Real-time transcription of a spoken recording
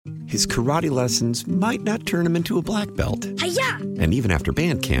his karate lessons might not turn him into a black belt. Hi-ya! And even after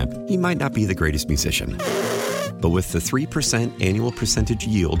band camp, he might not be the greatest musician. But with the 3% annual percentage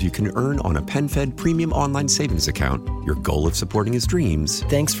yield you can earn on a PenFed premium online savings account, your goal of supporting his dreams...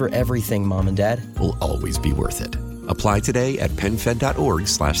 Thanks for everything, Mom and Dad. ...will always be worth it. Apply today at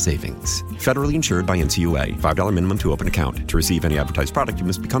PenFed.org/savings. Federally insured by NCUA. $5 minimum to open account. To receive any advertised product, you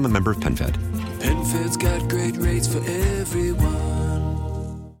must become a member of PenFed. PenFed's got great rates for everyone.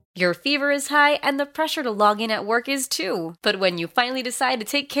 Your fever is high and the pressure to log in at work is too. But when you finally decide to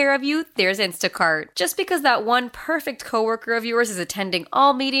take care of you, there's Instacart. Just because that one perfect coworker of yours is attending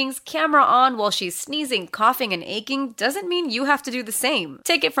all meetings, camera on while she's sneezing, coughing, and aching, doesn't mean you have to do the same.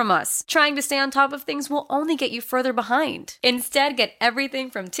 Take it from us. Trying to stay on top of things will only get you further behind. Instead, get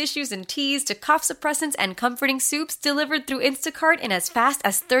everything from tissues and teas to cough suppressants and comforting soups delivered through Instacart in as fast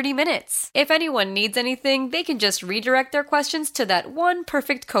as 30 minutes. If anyone needs anything, they can just redirect their questions to that one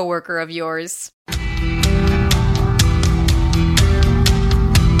perfect coworker of yours.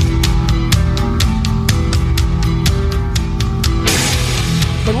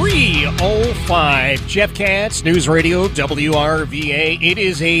 3:05, Jeff Katz, News Radio, WRVA. It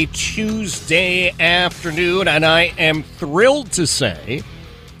is a Tuesday afternoon, and I am thrilled to say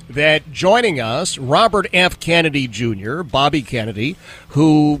that joining us, Robert F. Kennedy Jr., Bobby Kennedy,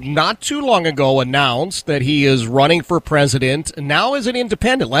 who not too long ago announced that he is running for president, now as an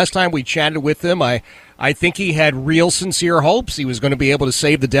independent. Last time we chatted with him, I think he had real sincere hopes he was going to be able to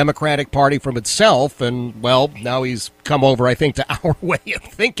save the Democratic Party from itself, and, well, now he's come over, I think, to our way of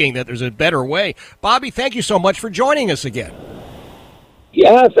thinking that there's a better way. Bobby, thank you so much for joining us again.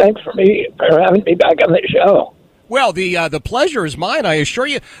 Yeah, thanks for having me back on the show. Well, the pleasure is mine, I assure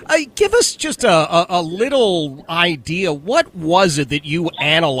you. Give us just a little idea. What was it that you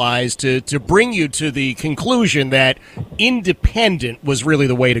analyzed to bring you to the conclusion that independent was really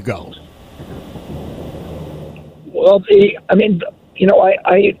the way to go? Well, the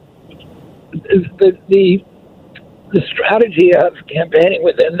strategy of campaigning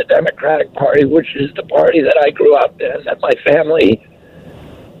within the Democratic Party, which is the party that I grew up in, that my family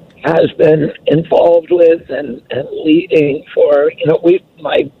has been involved with and leading for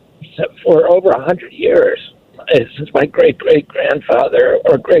over 100 years, since my great-great-grandfather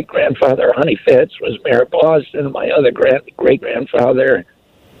Honey Fitz was mayor of Boston, and my other great-grandfather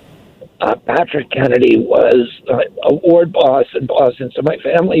Patrick Kennedy was a ward boss in Boston. So my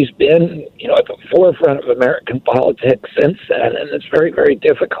family's been at the forefront of American politics since then, and it's very, very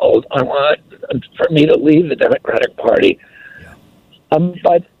difficult for me to leave the Democratic Party.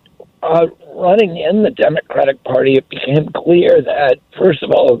 But running in the Democratic Party, it became clear that, first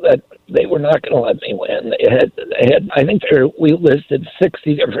of all, that they were not going to let me win. They had I think we listed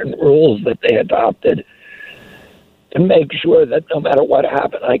 60 different rules that they adopted to make sure that no matter what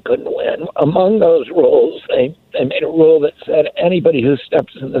happened, I couldn't win. Among those rules, they made a rule that said anybody who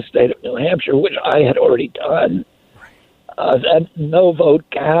steps in the state of New Hampshire, which I had already done, that no vote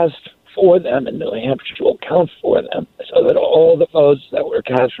cast for them in New Hampshire will count for them, so that all the votes that were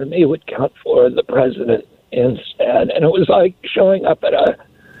cast for me would count for the president instead. And it was like showing up at a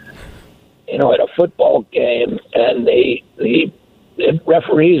football game, and the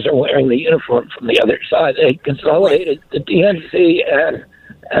referees are wearing the uniform from the other side. They consolidated the DNC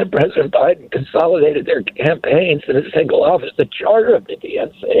and President Biden consolidated their campaigns in a single office. The charter of the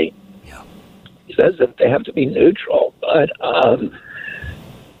DNC says that they have to be neutral, but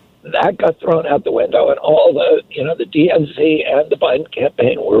that got thrown out the window, and all the DNC and the Biden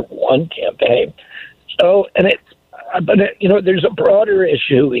campaign were one campaign. So, there's a broader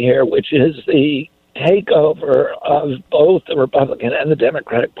issue here, which is the takeover of both the Republican and the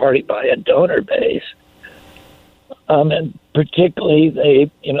Democratic Party by a donor base, and particularly the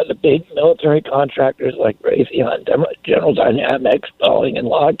big military contractors like Raytheon, General Dynamics, Boeing, and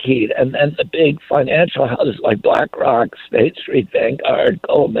Lockheed, and then the big financial houses like BlackRock, State Street, Vanguard,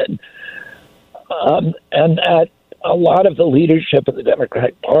 Goldman, and that a lot of the leadership of the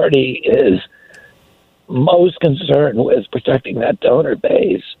Democratic Party is most concerned with protecting that donor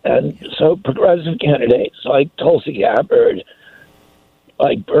base. And so progressive candidates like Tulsi Gabbard,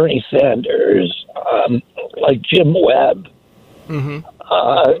 like Bernie Sanders, like Jim Webb,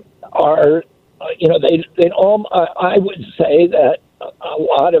 are, they all, I would say that a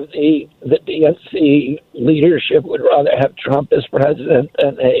lot of the DNC leadership would rather have Trump as president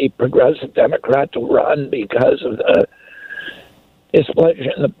than a progressive Democrat to run because of the displeasure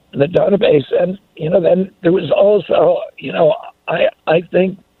in the donor base. And, then there was also, I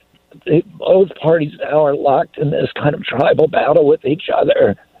think both parties now are locked in this kind of tribal battle with each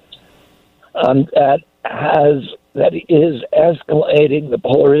other that has that is escalating the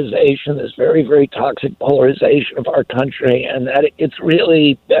polarization, this very, very toxic polarization of our country, and that it's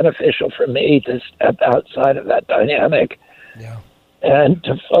really beneficial for me to step outside of that dynamic and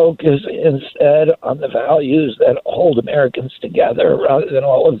to focus instead on the values that hold Americans together rather than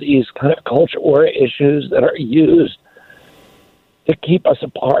all of these kind of culture war issues that are used to keep us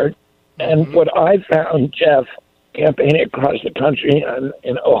apart. And what I found, Jeff, campaigning across the country,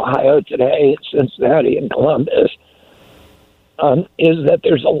 in Ohio today, Cincinnati, and Columbus, is that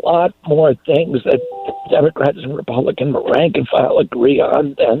there's a lot more things that Democrats and Republican rank and file agree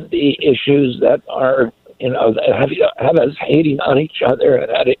on than the issues that are, that have us hating on each other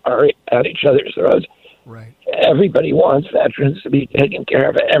and at each other's throats. Right. Everybody wants veterans to be taken care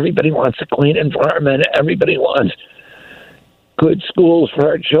of. Everybody wants a clean environment. Everybody wants good schools for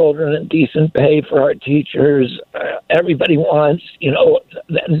our children and decent pay for our teachers. Everybody wants,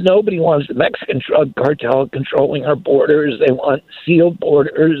 nobody wants the Mexican drug cartel controlling our borders. They want sealed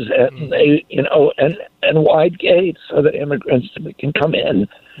borders and and wide gates so that immigrants can come in.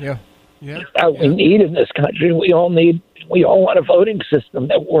 Yeah. We need in this country. We all want a voting system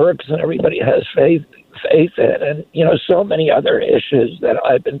that works and everybody has faith in. And, so many other issues that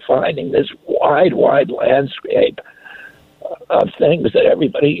I've been finding, this wide landscape of things that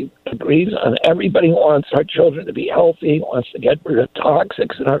everybody agrees on. Everybody wants our children to be healthy, wants to get rid of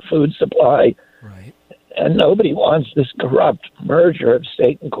toxics in our food supply. Right. And nobody wants this corrupt merger of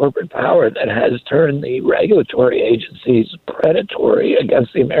state and corporate power that has turned the regulatory agencies predatory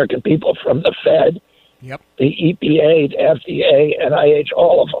against the American people, from the Fed, the EPA, the FDA, NIH,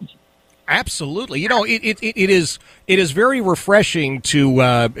 all of them. Absolutely. It is very refreshing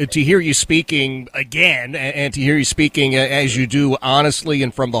to hear you speaking again and to hear you speaking as you do, honestly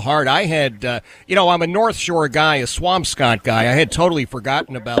and from the heart. I had, I'm a North Shore guy, a Swampscott guy. I had totally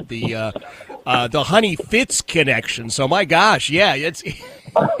forgotten about the Honey Fitz connection. So my gosh, it's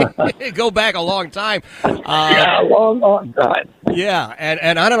go back a long time. A long time. Yeah,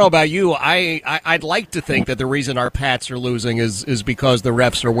 and I don't know about you. I'd like to think that the reason our Pats are losing is because the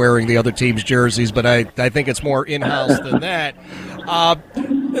refs are wearing the other team's jerseys, but I think it's more in-house than that.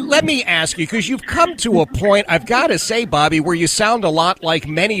 Let me ask you, because you've come to a point, I've got to say, Bobby, where you sound a lot like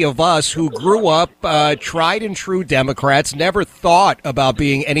many of us who grew up tried and true Democrats, never thought about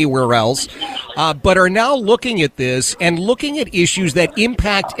being anywhere else, but are now looking at this and looking at issues that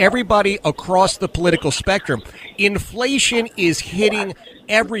impact everybody across the political spectrum. Inflation is hitting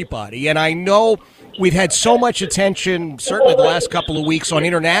everybody, and I know we've had so much attention, certainly the last couple of weeks, on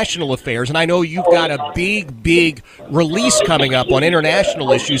international affairs, and I know you've got a big release coming up on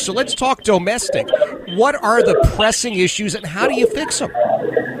international issues, so let's talk domestic. What are the pressing issues, and how do you fix them?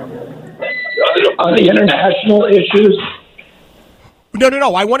 On the international issues? No.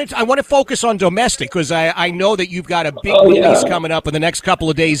 I want to focus on domestic, because I know that you've got a big release coming up in the next couple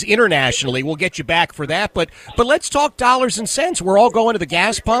of days internationally. We'll get you back for that. But let's talk dollars and cents. We're all going to the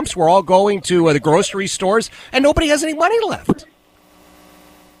gas pumps. We're all going to the grocery stores, and nobody has any money left.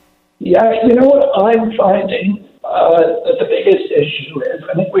 Yeah, you know what I'm finding that the biggest issue is,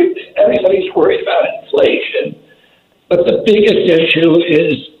 I think everybody's worried about inflation, but the biggest issue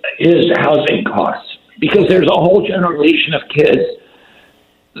is housing costs, because there's a whole generation of kids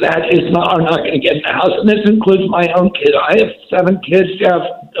that are not going to get in the house. And this includes my own kid. I have 7 kids, Jeff.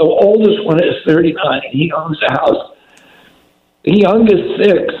 The oldest one is 39. He owns a house. The youngest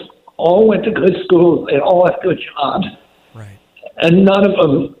 6 all went to good schools. They all have good jobs. Right. And none of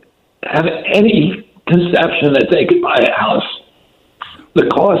them have any conception that they could buy a house. The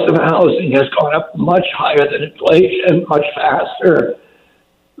cost of housing has gone up much higher than inflation, much faster.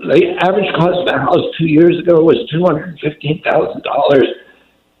 The average cost of a house 2 years ago was $215,000.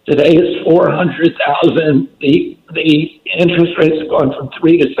 Today it's $400,000. The interest rates have gone from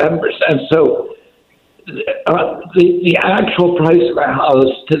 3 to 7%. So the actual price of a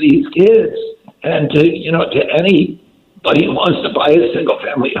house to these kids and to anybody who wants to buy a single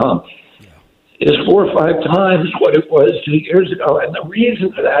family home is 4 or 5 times what it was 2 years ago. And the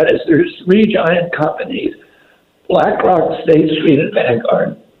reason for that is there's 3 giant companies, BlackRock, State Street, and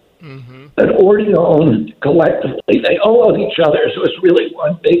Vanguard, that already own collectively. They all own each other, so it's really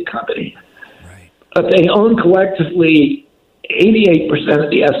one big company. Right. But they own collectively 88% of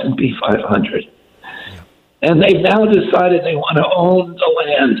the S&P 500. Yeah. And they've now decided they want to own the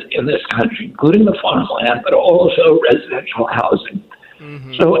land in this country, including the farmland, but also residential housing.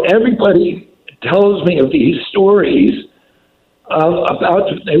 So everybody tells me of these stories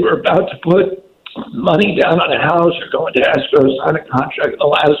they were about to put money down on a house or go into escrow, sign a contract at the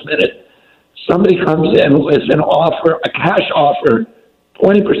last minute. Somebody comes in with an offer, a cash offer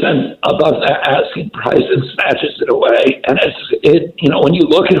 20% above the asking price and snatches it away. And when you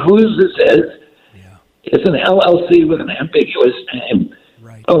look at whose this is, it's an LLC with an ambiguous name.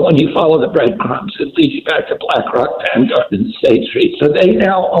 Right. But when you follow the breadcrumbs, it leads you back to BlackRock, Vanguard, and State Street. So they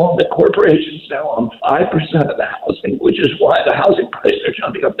now own, the corporations now own 5% of the housing, which is why the housing prices are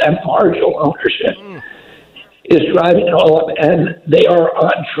jumping up. That marginal ownership is driving it all up, and they are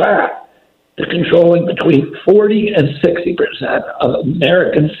on track to controlling between 40 and 60% of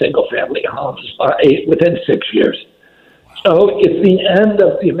American single-family homes within 6 years. So it's the end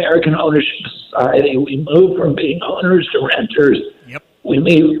of the American ownership society. We move from being owners to renters. Yep. We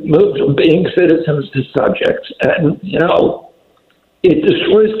move from being citizens to subjects. And, it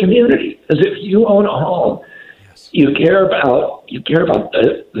destroys community. Because if you own a home, you care about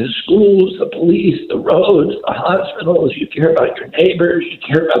the schools, the police, the roads, the hospitals. You care about your neighbors. You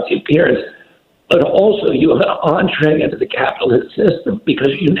care about the appearance. But also you have an entree into the capitalist system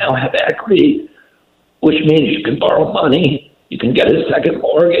because you now have equity, which means you can borrow money, you can get a second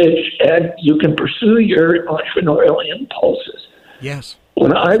mortgage, and you can pursue your entrepreneurial impulses. Yes.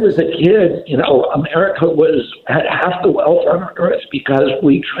 When I was a kid, America had half the wealth on earth because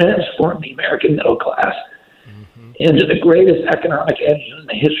we transformed the American middle class into the greatest economic engine in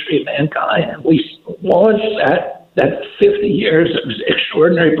the history of mankind. And we launched that 50 years of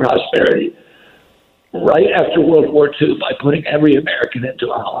extraordinary prosperity right after World War II by putting every American into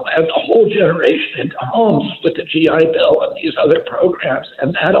a home, and the whole generation into homes with the GI Bill and these other programs.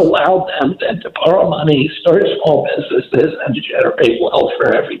 And that allowed them then to borrow money, start small businesses, and to generate wealth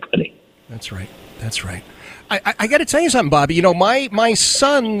for everybody. That's right. That's right. I got to tell you something, Bobby. My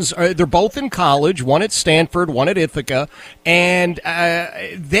sons, they're both in college, one at Stanford, one at Ithaca, and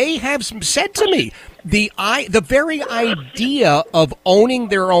they have said to me, the very idea of owning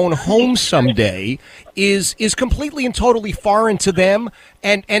their own home someday is completely and totally foreign to them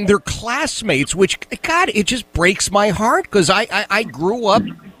and their classmates, which, God, it just breaks my heart because I grew up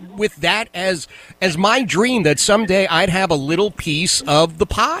with that as my dream that someday I'd have a little piece of the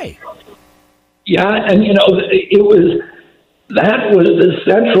pie. Yeah, and that was the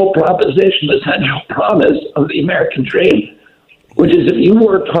central proposition, the central promise of the American dream, which is if you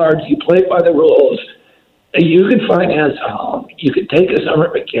worked hard, you played by the rules, you could finance a home, you could take a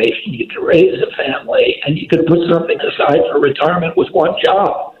summer vacation, you could raise a family, and you could put something aside for retirement with one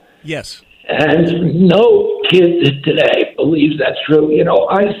job. Yes. And no kid today believes that's true.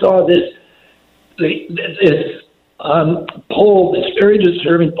 I saw this poll, this very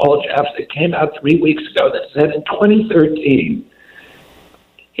disturbing poll, Jeff, that came out 3 weeks ago that said in 2013,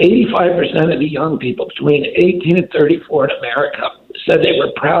 85% of the young people between 18 and 34 in America said they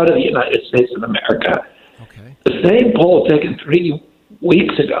were proud of the United States of America. Okay. The same poll taken 3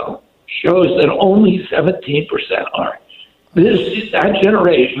 weeks ago shows that only 17% are. That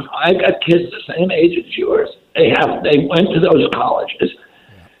generation, I've got kids the same age as yours. They went to those colleges.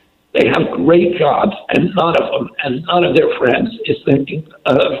 They have great jobs, and none of their friends is thinking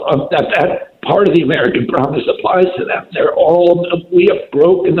of that part of the American promise applies to them. We have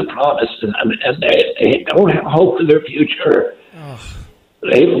broken the promise to them, and they don't have hope for their future.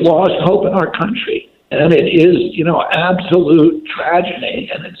 They've lost hope in our country, and it is, absolute tragedy,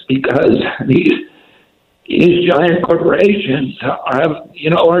 and it's because these giant corporations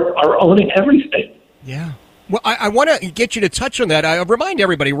are owning everything. Yeah. Well, I want to get you to touch on that. I remind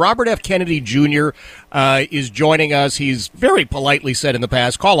everybody, Robert F. Kennedy Jr. Is joining us. He's very politely said in the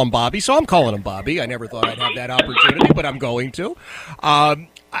past, call him Bobby, so I'm calling him Bobby. I never thought I'd have that opportunity, but I'm going to.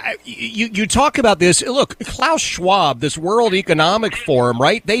 You talk about this. Look, Klaus Schwab, this World Economic Forum,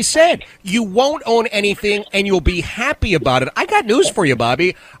 right? They said you won't own anything and you'll be happy about it. I got news for you,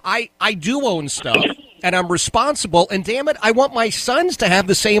 Bobby. I do own stuff. And I'm responsible, and damn it, I want my sons to have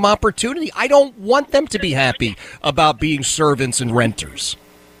the same opportunity. I don't want them to be happy about being servants and renters.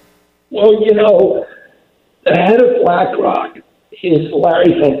 Well, the head of BlackRock is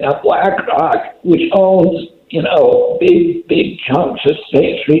Larry Fink. Now, BlackRock, which owns, big chunks of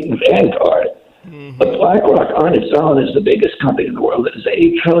State Street and Vanguard, but BlackRock on its own is the biggest company in the world. It is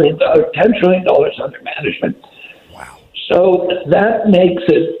 $10 trillion under management. Wow. So that makes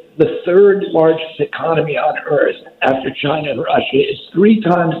it the third largest economy on earth after China and Russia. It's 3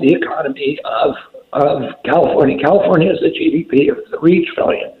 times the economy of California. California has a GDP of $3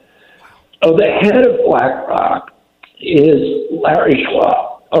 trillion. So the head of BlackRock is Larry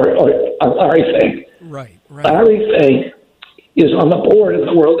Schwab, or Larry Fink. Right. Larry Fink is on the board of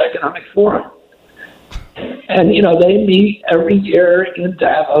the World Economic Forum. And, they meet every year in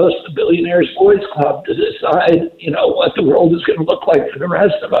Davos, the Billionaires Boys Club, to decide, what the world is going to look like for the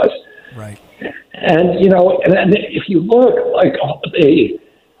rest of us. Right. And, and if you look, like,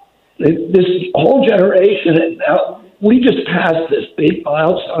 this whole generation, and now we just passed this big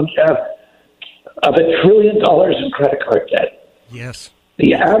milestone, Jeff, of $1 trillion in credit card debt. Yes.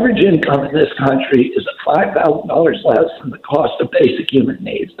 The average income in this country is $5,000 less than the cost of basic human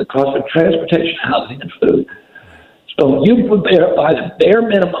needs, the cost of transportation, housing, and food. So you buy the bare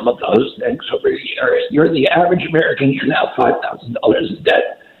minimum of those things over a year. You're the average American, you're now $5,000 in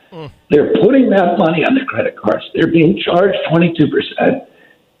debt. They're putting that money on the credit cards. They're being charged 22%.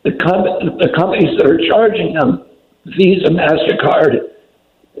 The companies that are charging them, Visa, MasterCard,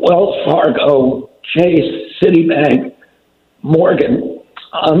 Wells Fargo, Chase, Citibank, Morgan,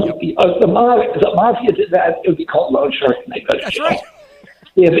 the mafia did that. It would be called loan sharking. They go to That's jail. right.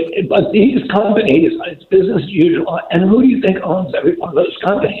 But these companies, it's business as usual. And who do you think owns every one of those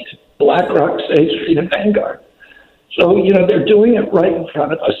companies? BlackRock, State Street, and Vanguard. So, they're doing it right in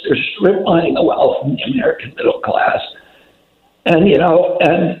front of us. They're strip mining the wealth from the American middle class. And,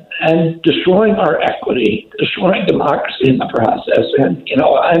 and destroying our equity, destroying democracy in the process. And,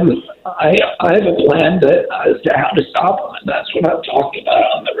 I have a plan as to how to stop them. And that's what I'm talking about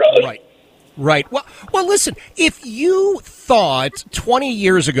on the road. Right. Well, listen, if you thought 20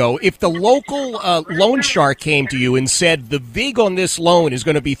 years ago, if the local loan shark came to you and said the VIG on this loan is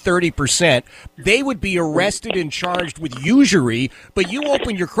going to be 30%, they would be arrested and charged with usury. But you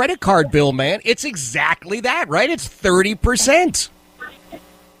open your credit card bill, man, it's exactly that, right? It's 30%.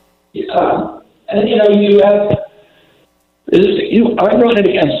 Yeah. And, you have... I'm running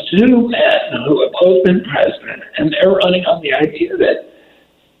against two men who have both been president, and they're running on the idea that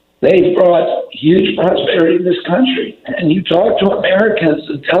they've brought huge prosperity in this country. And you talk to Americans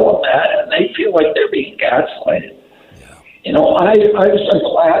and tell them that, and they feel like they're being gaslighted. Yeah. I've spent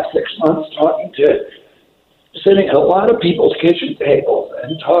the last 6 months sitting at a lot of people's kitchen tables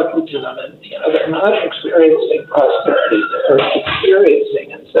and talking to them, and they're not experiencing prosperity; they're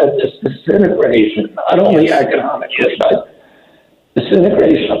experiencing, and said, this disintegration, not only economically, but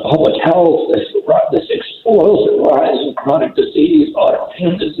disintegration of public health, this explosive rise in chronic disease,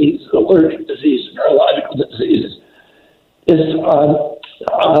 autoimmune disease, allergic disease, neurological diseases, is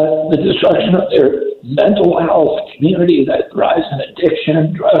the destruction of their mental health community that thrives in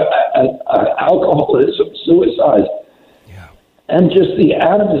addiction, alcoholism, suicide, and just the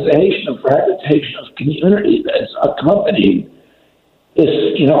atomization and fragmentation of community that's accompanied this,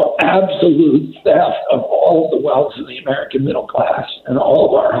 absolute theft of all of the wealth of the American middle class and all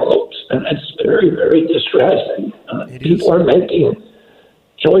of our hopes. And it's very, very distressing. People are making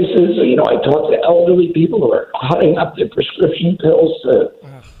choices. I talk to elderly people who are cutting up their prescription pills to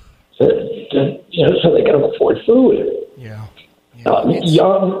so they can afford food.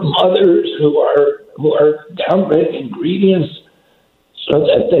 Young mothers who are downgrading ingredients so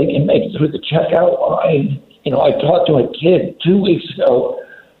that they can make it through the checkout line. I talked to a kid 2 weeks ago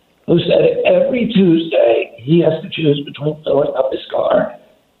who said every Tuesday he has to choose between filling up his car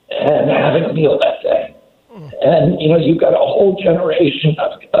and having a meal that day. And, you've got a whole generation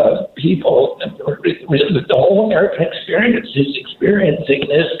of people, the whole American experience is experiencing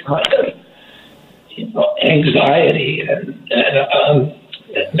this kind of, anxiety and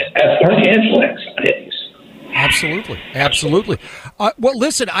financial anxieties. Absolutely. Well,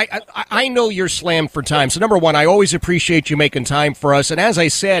 listen, I know you're slammed for time. So, number one, I always appreciate you making time for us. And as I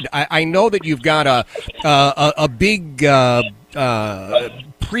said, I know that you've got a big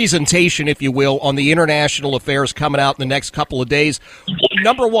presentation, if you will, on the international affairs coming out in the next couple of days.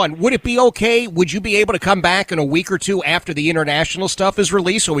 Number one, would it be okay? Would you be able to come back in a week or two after the international stuff is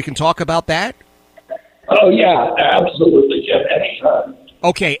released so we can talk about that? Oh, yeah, absolutely, Jim, anytime.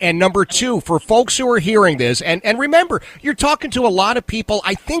 Okay, and number two, for folks who are hearing this, and remember, you're talking to a lot of people,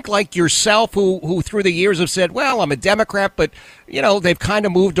 I think like yourself, who through the years have said, well, I'm a Democrat, but, they've kind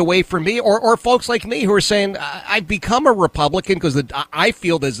of moved away from me, or folks like me who are saying, I've become a Republican because I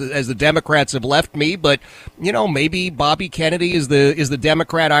feel as the Democrats have left me, but, maybe Bobby Kennedy is the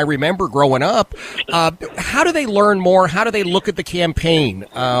Democrat I remember growing up. How do they learn more? How do they look at the campaign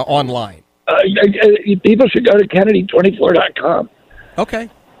online? People should go to Kennedy24.com. Okay.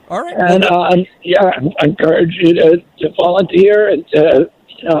 All right. And I encourage you to volunteer and to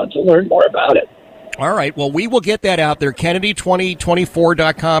learn more about it. All right. Well, we will get that out there.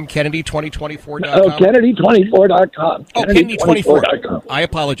 Kennedy2024.com. Kennedy2024.com. Oh, Kennedy24.com. Oh, Kennedy24. I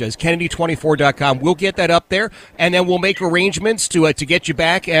apologize. Kennedy24.com. We'll get that up there, and then we'll make arrangements to get you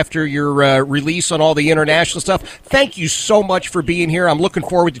back after your release on all the international stuff. Thank you so much for being here. I'm looking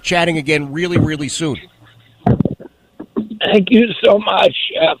forward to chatting again really, really soon. Thank you so much,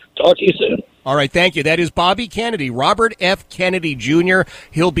 Jeff. Talk to you soon. All right, thank you. That is Bobby Kennedy, Robert F. Kennedy Jr.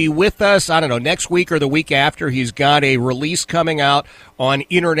 He'll be with us, I don't know, next week or the week after. He's got a release coming out on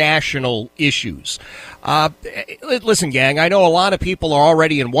international issues. Listen, gang, I know a lot of people are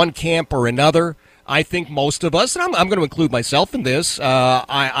already in one camp or another. I think most of us, and I'm going to include myself in this,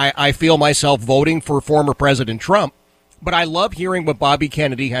 I feel myself voting for former President Trump. But I love hearing what Bobby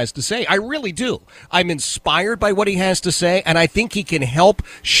Kennedy has to say. I really do. I'm inspired by what he has to say, and I think he can help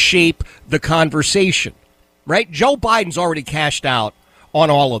shape the conversation, right? Joe Biden's already cashed out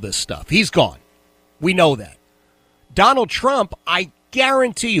on all of this stuff. He's gone. We know that. Donald Trump, I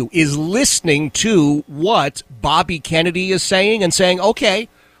guarantee you, is listening to what Bobby Kennedy is saying and saying, okay,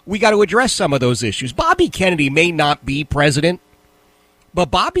 we got to address some of those issues. Bobby Kennedy may not be president, but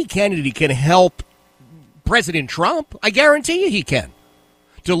Bobby Kennedy can help President Trump. I guarantee you he can.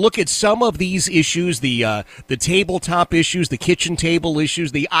 To look at some of these issues, the tabletop issues, the kitchen table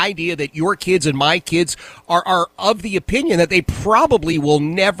issues, the idea that your kids and my kids are of the opinion that they probably will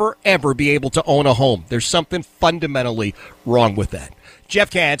never, ever be able to own a home. There's something fundamentally wrong with that. Jeff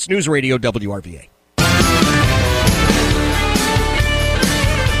Katz, News Radio WRVA.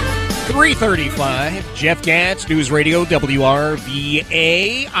 3:35, Jeff Katz, News Radio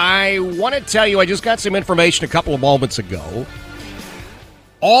WRVA. I want to tell you, I just got some information a couple of moments ago.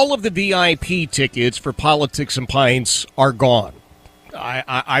 All of the VIP tickets for Politics and Pints are gone.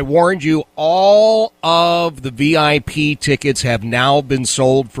 I warned you, all of the VIP tickets have now been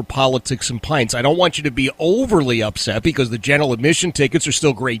sold for Politics and Pints. I don't want you to be overly upset because the general admission tickets are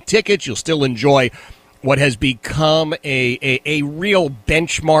still great tickets. You'll still enjoy what has become a real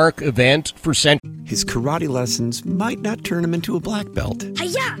benchmark event for Central. His karate lessons might not turn him into a black belt.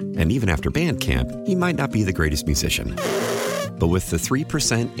 Hi-ya! And even after band camp, he might not be the greatest musician. But with the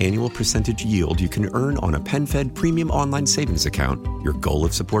 3% annual percentage yield you can earn on a PenFed premium online savings account, your goal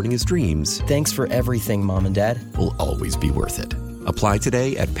of supporting his dreams, Thanks for everything, Mom and Dad. will always be worth it. Apply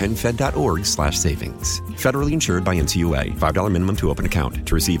today at PenFed.org/savings. Federally insured by NCUA. $5 minimum to open account.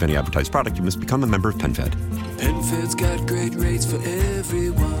 To receive any advertised product, you must become a member of PenFed. PenFed's got great rates for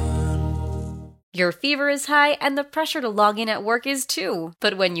everyone. Your fever is high and the pressure to log in at work is too.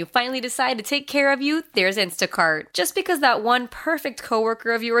 But when you finally decide to take care of you, there's Instacart. Just because that one perfect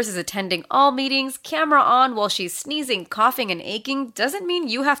coworker of yours is attending all meetings, camera on while she's sneezing, coughing, and aching, doesn't mean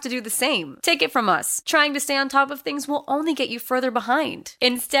you have to do the same. Take it from us. Trying to stay on top of things will only get you further behind.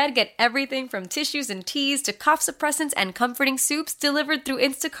 Instead, get everything from tissues and teas to cough suppressants and comforting soups delivered through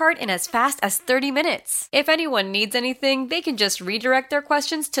Instacart in as fast as 30 minutes. If anyone needs anything, they can just redirect their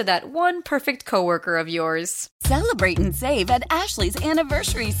questions to that one perfect coworker of yours. Celebrate and save at Ashley's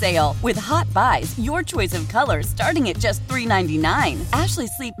Anniversary Sale. With Hot Buys, your choice of colors starting at just $3.99. Ashley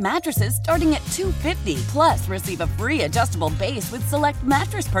Sleep mattresses starting at $2.50. Plus, receive a free adjustable base with select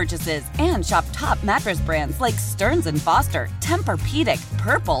mattress purchases. And shop top mattress brands like Stearns & Foster, Tempur-Pedic,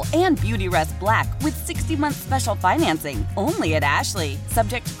 Purple, and Beautyrest Black with 60-month special financing. Only at Ashley.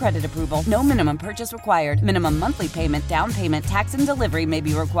 Subject to credit approval. No minimum purchase required. Minimum monthly payment, down payment, tax, and delivery may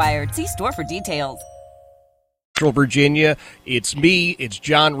be required. See store for details. Virginia. It's me, it's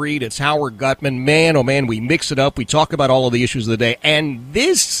John Reed, it's Howard Gutman. Man, oh man, we mix it up. We talk about all of the issues of the day. And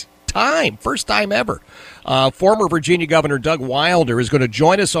this time, first time ever, former Virginia Governor Doug Wilder is going to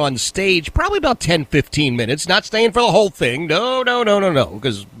join us on stage probably about 10-15 minutes. Not staying for the whole thing. No,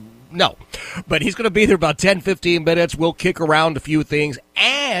 because no. But he's going to be there about 10-15 minutes. We'll kick around a few things.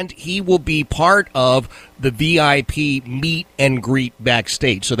 And he will be part of the VIP meet and greet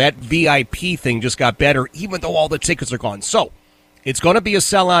backstage. So that VIP thing just got better, even though all the tickets are gone. So it's going to be a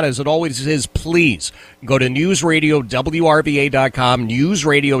sellout, as it always is. Please go to newsradiowrva.com,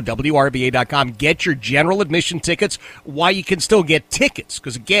 newsradiowrva.com. Get your general admission tickets while you can still get tickets,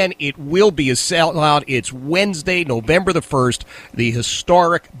 because, again, it will be a sellout. It's Wednesday, November the 1st, the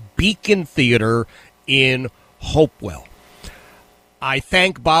historic Beacon Theater in Hopewell. I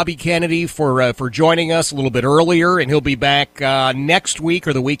thank Bobby Kennedy for joining us a little bit earlier, and he'll be back next week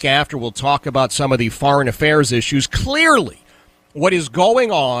or the week after. We'll talk about some of the foreign affairs issues. Clearly, what is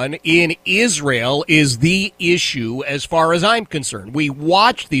going on in Israel is the issue as far as I'm concerned. We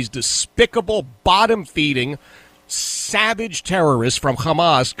watch these despicable, bottom-feeding, savage terrorists from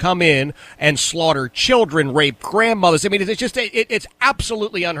Hamas come in and slaughter children, rape grandmothers. I mean, it's just it's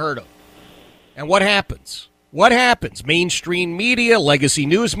absolutely unheard of. And what happens? What happens? Mainstream media, legacy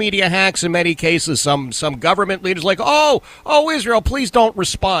news media hacks in many cases, some government leaders like, oh, Israel, please don't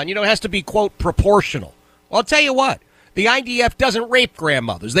respond. You know, it has to be, quote, proportional. Well, I'll tell you what. The IDF doesn't rape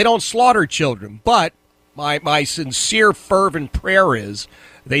grandmothers. They don't slaughter children. But my sincere, fervent prayer is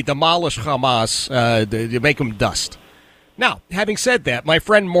they demolish Hamas, they make them dust. Now, having said that, my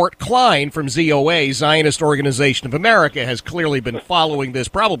friend Mort Kline from ZOA, Zionist Organization of America, has clearly been following this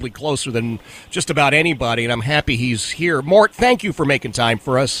probably closer than just about anybody, and I'm happy he's here. Mort, thank you for making time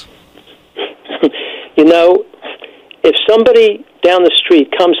for us. You know, if somebody down the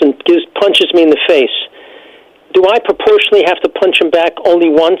street comes and punches me in the face, do I proportionally have to punch him back only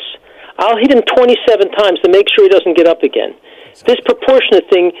once? I'll hit him 27 times to make sure he doesn't get up again. This proportionate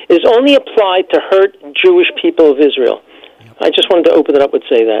thing is only applied to hurt Jewish people of Israel. I just wanted to open it up and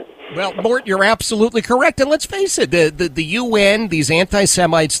say that. Well, Mort, you're absolutely correct. And let's face it, the UN, these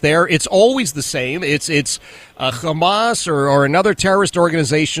anti-Semites there, it's always the same. It's Hamas or another terrorist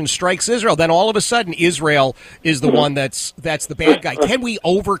organization strikes Israel. Then all of a sudden, Israel is the one that's the bad guy. Can we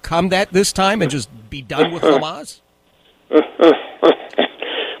overcome that this time and just be done with Hamas? Look,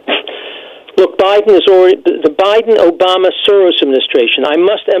 Biden is already the Biden-Obama-Soros administration. I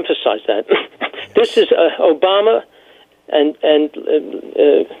must emphasize that. This is Obama and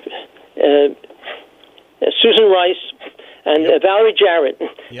Susan Rice and Valerie Jarrett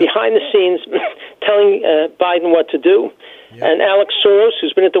behind the scenes telling Biden what to do, and Alex Soros,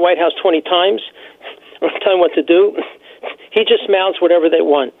 who's been at the White House 20 times, telling what to do. He just mouths whatever they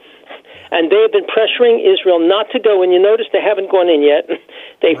want. And they have been pressuring Israel not to go in. You notice they haven't gone in yet.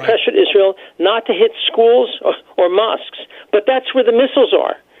 They pressured Israel not to hit schools or mosques. But that's where the missiles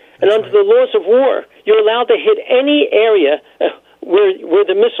are. And under the laws of war, you're allowed to hit any area where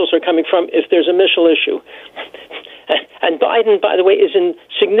the missiles are coming from if there's a missile issue. And Biden, by the way, is in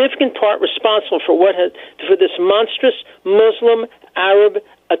significant part responsible for this monstrous Muslim Arab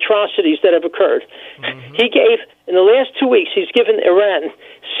atrocities that have occurred. Mm-hmm. He gave, in the last 2 weeks, he's given Iran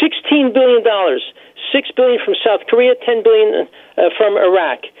 $16 billion, $6 billion from South Korea, $10 billion from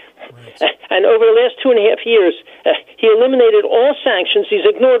Iraq. Right. And over the last 2.5 years, he eliminated all sanctions. He's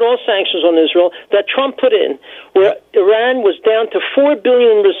ignored all sanctions on Israel that Trump put in, where Iran was down to $4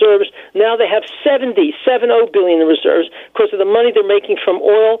 billion in reserves. Now they have $70 billion in reserves because of the money they're making from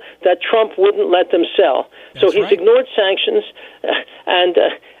oil that Trump wouldn't let them sell. That's so he's ignored sanctions. And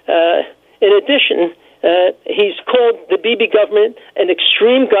in addition, he's called the Bibi government an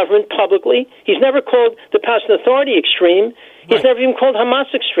extreme government publicly. He's never called the Palestinian Authority extreme. He's never even called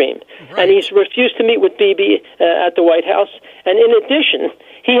Hamas extreme. And he's refused to meet with Bibi at the White House. And in addition,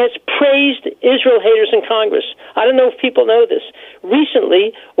 he has praised Israel haters in Congress. I don't know if people know this.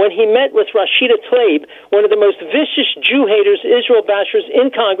 Recently, when he met with Rashida Tlaib, one of the most vicious Jew haters, Israel bashers in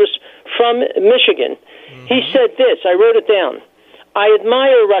Congress from Michigan, he said this, I wrote it down. I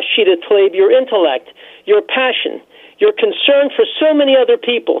admire, Rashida Tlaib, your intellect, your passion, your concern for so many other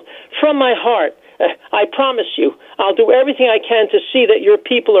people. From my heart, I promise you, I'll do everything I can to see that your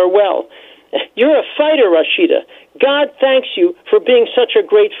people are well. You're a fighter, Rashida. God thanks you for being such a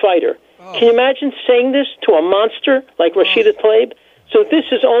great fighter. Can you imagine saying this to a monster like Rashida Tlaib? So this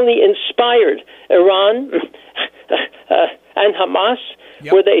has only inspired Iran and Hamas,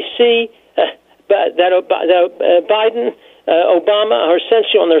 where they see that Biden, Obama are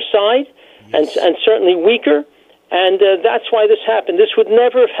essentially on their side, and certainly weaker. And that's why this happened. This would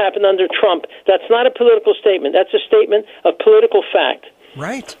never have happened under Trump. That's not a political statement. That's a statement of political fact.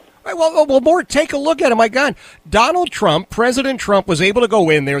 Right. Well, Mort, take a look at it. My God, Donald Trump, President Trump, was able to go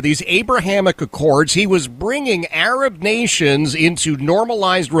in there, these Abrahamic Accords. He was bringing Arab nations into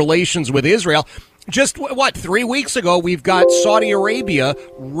normalized relations with Israel. Just, 3 weeks ago, we've got Saudi Arabia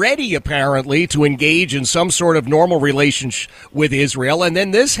ready, apparently, to engage in some sort of normal relationship with Israel. And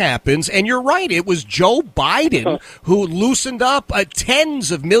then this happens. And you're right. It was Joe Biden who loosened up tens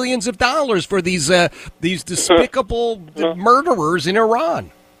of millions of dollars for these despicable murderers in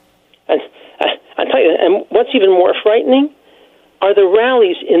Iran. I tell you, and what's even more frightening are the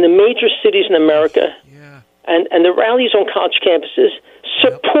rallies in the major cities in America and the rallies on college campuses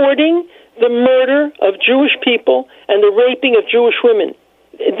supporting the murder of Jewish people and the raping of Jewish women.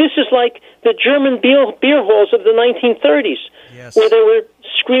 This is like the German beer halls of the 1930s, where they were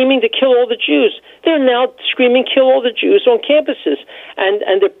screaming to kill all the Jews. They're now screaming kill all the Jews on campuses.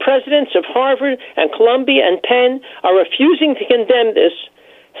 And the presidents of Harvard and Columbia and Penn are refusing to condemn this,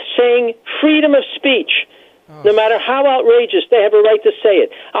 saying freedom of speech. No matter how outrageous, they have a right to say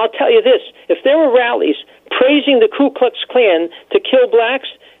it. I'll tell you this, if there were rallies praising the Ku Klux Klan to kill blacks,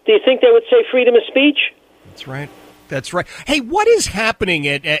 do you think they would say freedom of speech? That's right. That's right. Hey, what is happening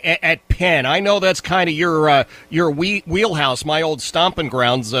at Penn? I know that's kind of your wheelhouse, my old stomping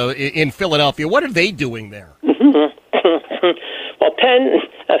grounds in Philadelphia. What are they doing there? Well, Penn,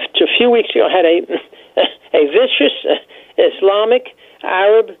 a few weeks ago, had a vicious Islamic,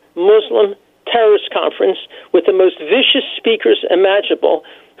 Arab, Muslim terrorist conference with the most vicious speakers imaginable,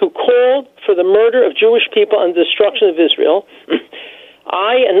 who called for the murder of Jewish people and the destruction of Israel,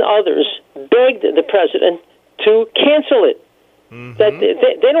 I and others begged the president to cancel it. Mm-hmm. That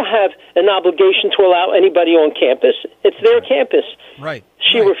they don't have an obligation to allow anybody on campus. It's their campus. Right.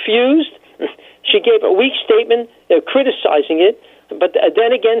 She refused. She gave a weak statement criticizing it, but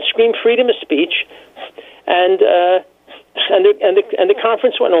then again screamed freedom of speech, and the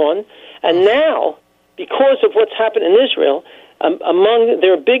conference went on. And now, because of what's happened in Israel, among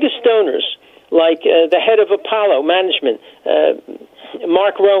their biggest donors, like the head of Apollo Management,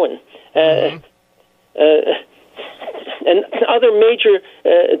 Mark Rowan, and other major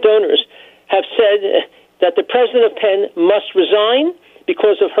donors, have said that the president of Penn must resign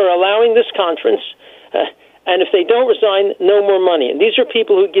because of her allowing this conference, and if they don't resign, no more money. And these are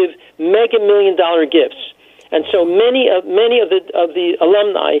people who give mega $1 million gifts. And so many of the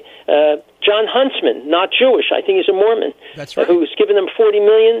alumni, John Huntsman, not Jewish, I think he's a Mormon, that's right, who's given them $40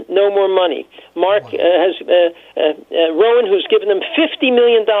 million, no more money. Mark has Rowan, who's given them $50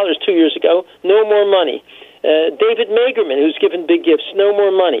 million 2 years ago, no more money. David Magerman, who's given big gifts, no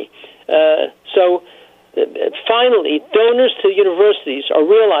more money. Finally, donors to universities are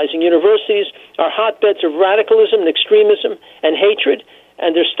realizing universities are hotbeds of radicalism and extremism and hatred,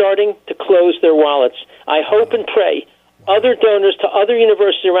 and they're starting to close their wallets. I hope and pray other donors to other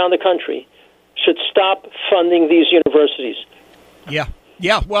universities around the country should stop funding these universities. Yeah.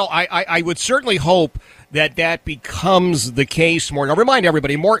 Well, I would certainly hope that becomes the case, Mort. I'll remind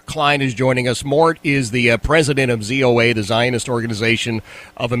everybody, Mort Kline is joining us. Mort is the president of ZOA, the Zionist Organization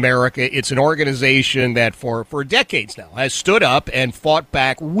of America. It's an organization that for decades now has stood up and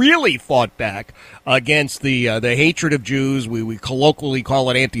really fought back against the hatred of Jews. We colloquially call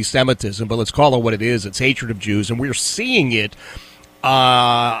it anti-Semitism, but let's call it what it is. It's hatred of Jews, and we're seeing it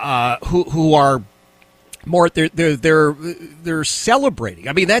who are Mort, they're celebrating.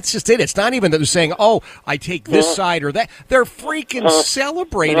 I mean, that's just it. It's not even that they're saying, "Oh, I take this side or that." They're freaking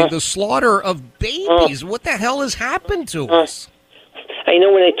celebrating the slaughter of babies. What the hell has happened to us? I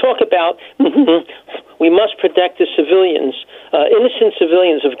know when they talk about we must protect the civilians, innocent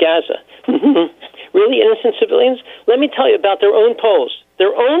civilians of Gaza. Really, innocent civilians? Let me tell you about their own polls.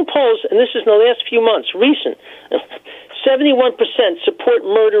 Their own polls, and this is in the last few months, recent. 71% support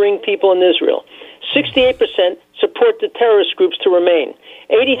murdering people in Israel. 68% support the terrorist groups to remain.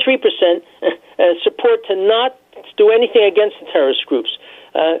 83% support to not do anything against the terrorist groups.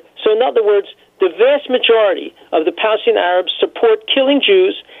 So in other words, the vast majority of the Palestinian Arabs support killing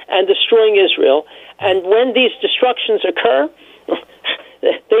Jews and destroying Israel. And when these destructions occur,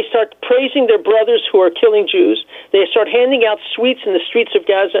 they start praising their brothers who are killing Jews. They start handing out sweets in the streets of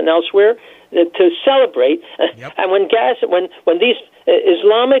Gaza and elsewhere to celebrate. Yep. And when these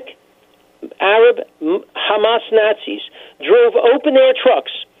Islamic Arab Hamas Nazis drove open-air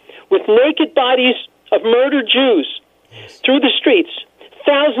trucks with naked bodies of murdered Jews through the streets,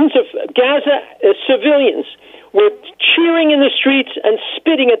 thousands of Gaza civilians were cheering in the streets and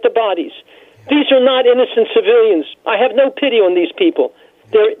spitting at the bodies. These are not innocent civilians. I have no pity on these people.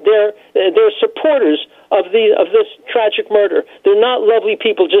 They're supporters of this tragic murder. They're not lovely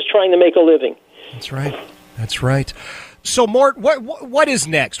people just trying to make a living. That's right. So, Mort, what is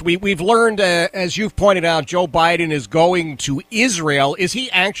next? We've learned, as you've pointed out, Joe Biden is going to Israel. Is he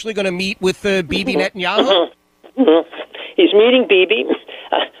actually going to meet with Bibi Netanyahu? He's meeting Bibi.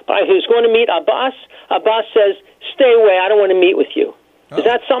 He's going to meet Abbas. Abbas says, "Stay away. I don't want to meet with you." Oh. Is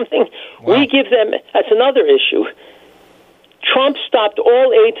that something? Wow. We give them. That's another issue. Trump stopped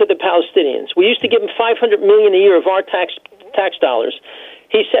all aid to the Palestinians. We used to give them $500 million a year of our tax dollars.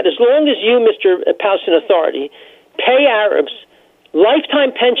 He said, as long as you, Mr. Palestinian Authority, pay Arabs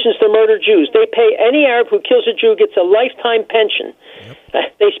lifetime pensions to murder Jews. They pay any Arab who kills a Jew gets a lifetime pension.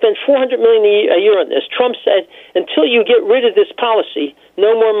 Yep. They spend $400 million a year on this. Trump said, until you get rid of this policy,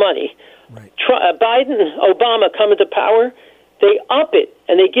 no more money. Right. Biden and Obama come into power, they up it,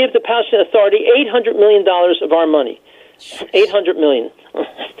 and they give the Palestinian Authority $800 million of our money. $800 million. Wow.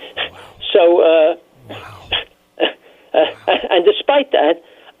 So, and despite that,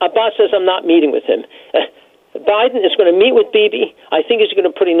 Abbas says, I'm not meeting with him. Biden is going to meet with Bibi. I think he's going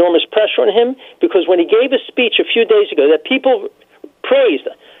to put enormous pressure on him because when he gave a speech a few days ago that people praised,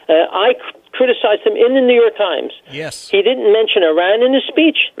 I criticized him in the New York Times. Yes. He didn't mention Iran in his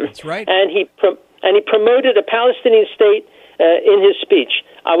speech. That's right. And he promoted a Palestinian state in his speech.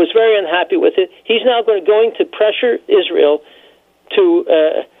 I was very unhappy with it. He's now going to pressure Israel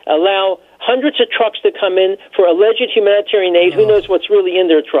to allow hundreds of trucks to come in for alleged humanitarian aid. Who knows what's really in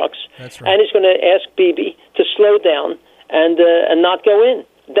their trucks? That's right. And he's going to ask Bibi to slow down and not go in.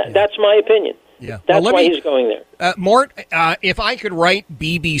 That's my opinion. Yeah. That's why he's going there. Mort, if I could write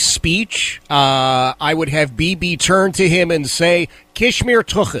Bibi's speech, I would have Bibi turn to him and say, Kishmir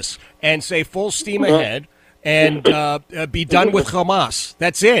Tuchus, and say full steam ahead, and be done with Hamas.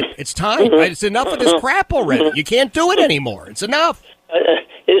 That's it. It's time. Right? It's enough of this crap already. You can't do it anymore. It's enough.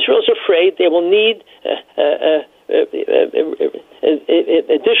 Israel's afraid they will need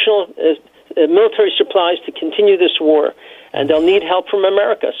additional military supplies to continue this war, and they'll need help from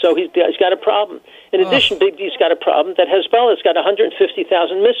America. So he's got a problem. In addition, Bibi's got a problem that Hezbollah's got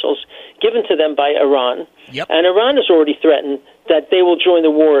 150,000 missiles given to them by Iran, and Iran has already threatened that they will join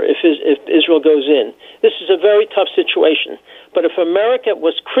the war if Israel goes in. This is a very tough situation. But if America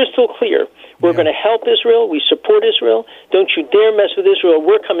was crystal clear, we're going to help Israel, we support Israel, don't you dare mess with Israel,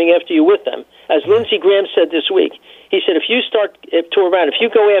 we're coming after you with them. As Lindsey Graham said this week, he said, if you start to Iran, if you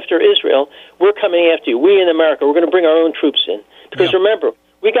go after Israel, we're coming after you. We in America, we're going to bring our own troops in. Because remember,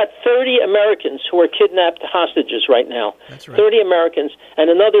 we got 30 Americans who are kidnapped hostages right now. That's right. 30 Americans, and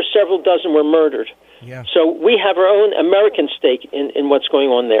another several dozen were murdered. Yeah. So we have our own American stake in what's going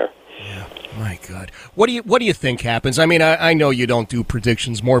on there. Yeah. My God, what do you think happens? I mean, I know you don't do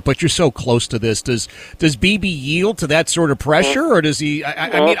predictions, Mort, but you're so close to this. Does Bibi yield to that sort of pressure, or does he?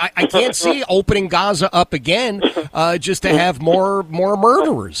 I mean, I can't see opening Gaza up again just to have more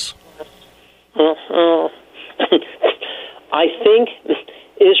murderers. I think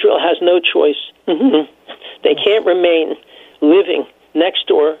Israel has no choice. They can't remain living next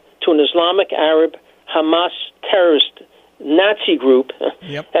door to an Islamic Arab Hamas terrorist Nazi group.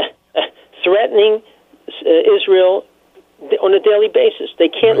 Yep. Threatening Israel on a daily basis. They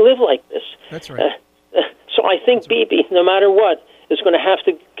can't live like this. That's right. So I think Bibi, no matter what, is going to have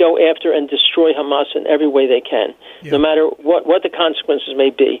to go after and destroy Hamas in every way they can, no matter what the consequences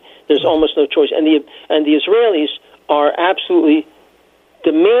may be. There's almost no choice. And the Israelis are absolutely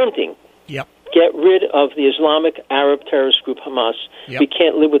demanding get rid of the Islamic Arab terrorist group Hamas. We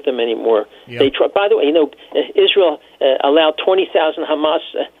can't live with them anymore. They try. By the way, Israel allowed 20,000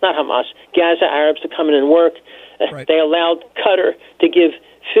 Gaza Arabs to come in and work. They allowed Qatar to give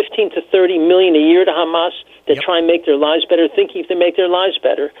 15 to 30 million a year to Hamas to try and make their lives better, thinking if they make their lives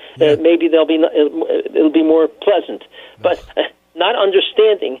better, maybe it'll be more pleasant. But not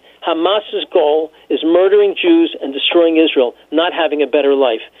understanding Hamas's goal is murdering Jews and destroying Israel, not having a better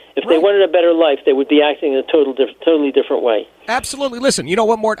life. If they wanted a better life, they would be acting in a totally different way. Absolutely. Listen, you know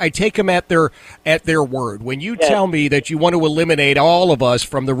what, Mort? I take them at their word. When you tell me that you want to eliminate all of us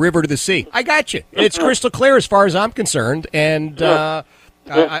from the river to the sea, I got you. It's crystal clear as far as I'm concerned, and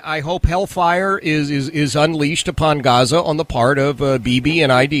I hope hellfire is unleashed upon Gaza on the part of Bibi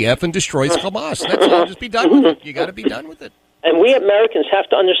and IDF and destroys Hamas. That's all. Just be done with it. You got to be done with it. And we Americans have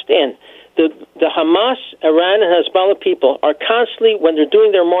to understand the Hamas, Iran, and Hezbollah people are constantly, when they're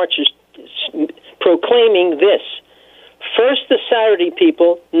doing their marches, proclaiming this: first the Saturday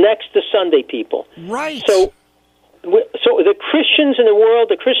people, next the Sunday people. Right. So the Christians in the world,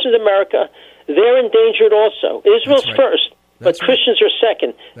 the Christians in America, they're endangered also. Israel's first, but Christians are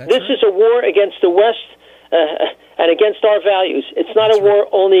second. This is a war against the West and against our values. It's not a war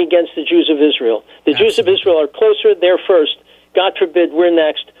only against the Jews of Israel. The Jews of Israel are closer, they're first. God forbid we're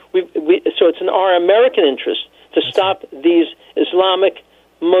next. So it's in our American interest to stop these Islamic,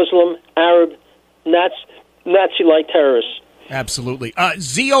 Muslim, Arab, Nazi-like terrorists. Absolutely.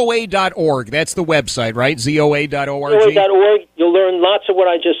 ZOA.org, that's the website, right? ZOA.org. ZOA.org. You'll learn lots of what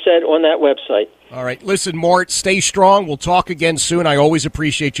I just said on that website. All right. Listen, Mort, stay strong. We'll talk again soon. I always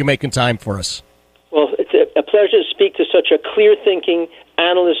appreciate you making time for us. Well, it's a pleasure to speak to such a clear-thinking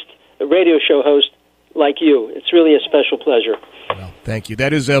analyst, radio show host like you. It's really a special pleasure. Well, thank you.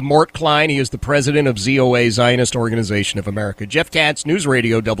 That is Mort Kline. He is the president of ZOA, Zionist Organization of America. Jeff Katz, News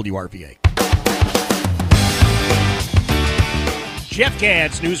Radio, WRVA. Jeff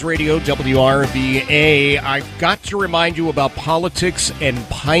Katz, News Radio, WRVA. I've got to remind you about politics and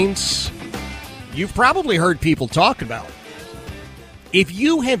pints. You've probably heard people talk about it. If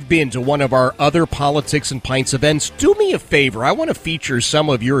you have been to one of our other Politics and Pints events, do me a favor. I want to feature some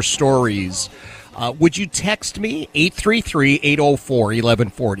of your stories. Would you text me,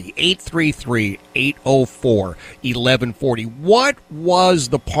 833-804-1140, 833-804-1140. What was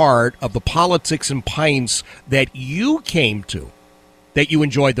the part of the Politics and Pints that you came to that you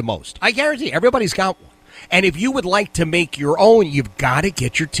enjoyed the most? I guarantee everybody's got one. And if you would like to make your own, you've got to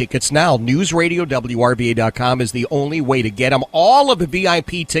get your tickets now. NewsRadioWRVA.com is the only way to get them. All of the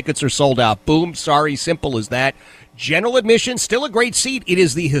VIP tickets are sold out. Boom, sorry, simple as that. General admission, still a great seat. It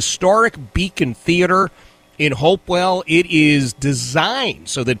is the historic Beacon Theater in Hopewell. It is designed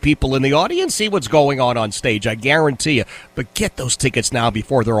so that people in the audience see what's going on stage. I guarantee you. But get those tickets now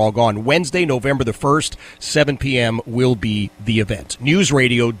before they're all gone. Wednesday, November the 1st, 7 p.m. will be the event. News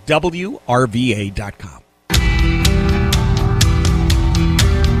Radio, WRVA.com.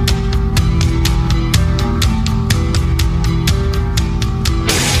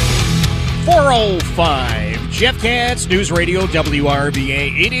 4:05. Jeff Katz, News Radio,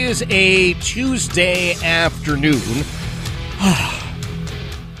 WRVA. It is a Tuesday afternoon.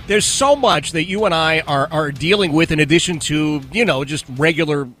 There's so much that you and I are dealing with in addition to, just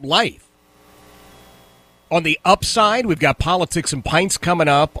regular life. On the upside, we've got Politics and Pints coming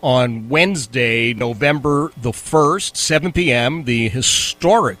up on Wednesday, November the 1st, 7 p.m., the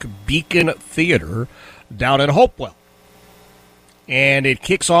historic Beacon Theater down in Hopewell. And it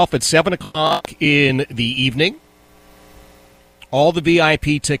kicks off at 7 o'clock in the evening. All the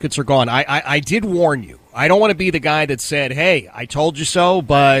VIP tickets are gone. I did warn you. I don't want to be the guy that said, hey, I told you so,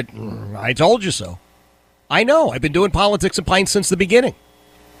 but I told you so. I know. I've been doing Politics and Pints since the beginning.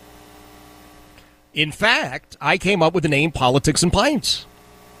 In fact, I came up with the name Politics and Pints.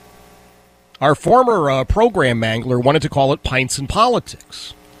 Our former program mangler wanted to call it Pints and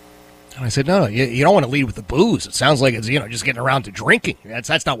Politics. And I said, no, you don't want to lead with the booze. It sounds like it's, just getting around to drinking.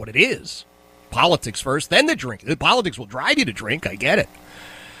 That's not what it is. Politics first, then the drink. The politics will drive you to drink. I get it.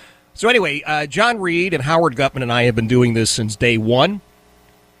 So anyway, John Reed and Howard Gutman and I have been doing this since day one.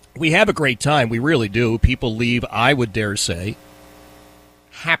 We have a great time. We really do. People leave, I would dare say,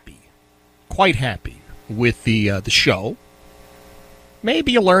 happy, quite happy with the show.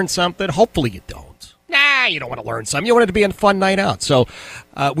 Maybe you learn something. Hopefully you don't. Nah, you don't want to learn something. You want it to be a fun night out. So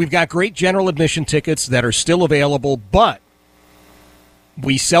we've got great general admission tickets that are still available, but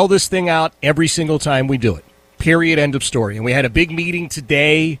we sell this thing out every single time we do it. Period. End of story. And we had a big meeting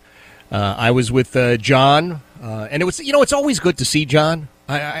today. I was with John, and it was, it's always good to see John.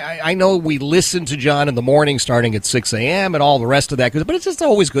 I know we listen to John in the morning starting at 6 a.m. and all the rest of that, but it's just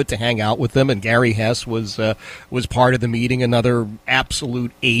always good to hang out with them. And Gary Hess was part of the meeting, another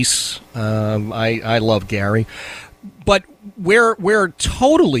absolute ace. I love Gary. But we're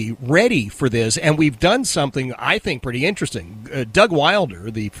totally ready for this, and we've done something I think pretty interesting. Doug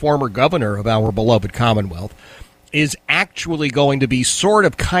Wilder, the former governor of our beloved Commonwealth, is actually going to be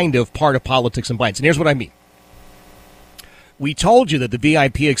kind of part of Politics and Pints. And here's what I mean. We told you that the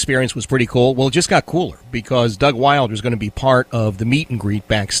VIP experience was pretty cool. Well, it just got cooler because Doug Wilder is going to be part of the meet and greet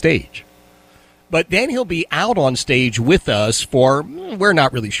backstage. But then he'll be out on stage with us for, we're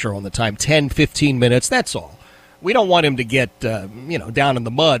not really sure on the time, 10, 15 minutes, that's all. We don't want him to get, down in the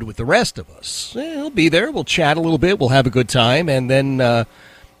mud with the rest of us. He'll be there. We'll chat a little bit. We'll have a good time. And then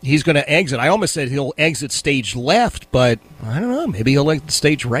he's going to exit. I almost said he'll exit stage left, but I don't know. Maybe he'll exit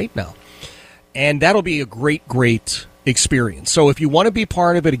stage right now. And that'll be a great, great experience. So if you want to be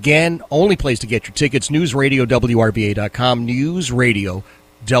part of it, again, only place to get your tickets, newsradio.wrva.com,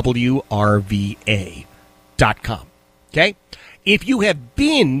 newsradio.wrva.com. Okay? If you have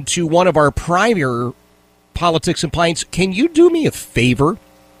been to one of our prior Politics and Pints, can you do me a favor?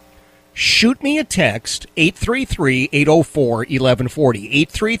 Shoot me a text, 833-804-1140,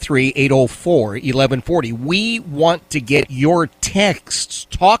 833-804-1140. We want to get your texts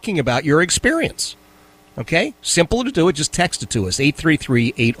talking about your experience. Okay? Simple to do it. Just text it to us,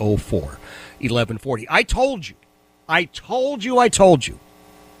 833-804-1140. I told you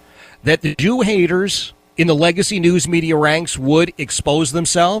that the Jew haters in the legacy news media ranks would expose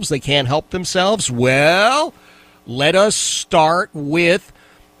themselves. They can't help themselves. Well, let us start with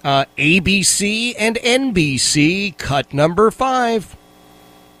ABC and NBC, cut number 5.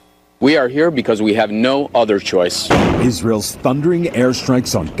 We are here because we have no other choice. Israel's thundering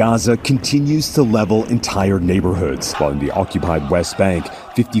airstrikes on Gaza continues to level entire neighborhoods. While in the occupied West Bank,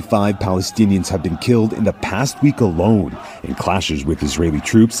 55 Palestinians have been killed in the past week alone in clashes with Israeli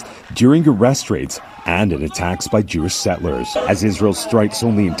troops, during arrest raids, and in attacks by Jewish settlers. As Israel's strikes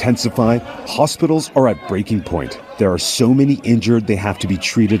only intensify, hospitals are at breaking point. There are so many injured they have to be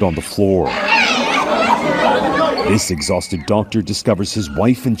treated on the floor. This exhausted doctor discovers his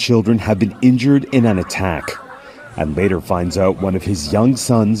wife and children have been injured in an attack, and later finds out one of his young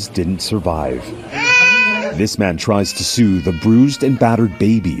sons didn't survive. This man tries to soothe the bruised and battered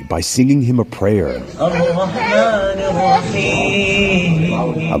baby by singing him a prayer.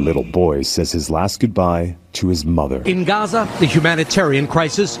 A little boy says his last goodbye to his mother. In Gaza, the humanitarian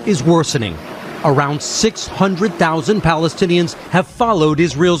crisis is worsening. Around 600,000 Palestinians have followed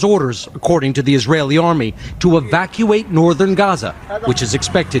Israel's orders, according to the Israeli army, to evacuate northern Gaza, which is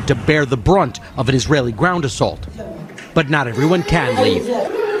expected to bear the brunt of an Israeli ground assault. But not everyone can leave.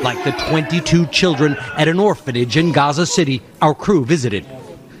 like the 22 children at an orphanage in Gaza City our crew visited.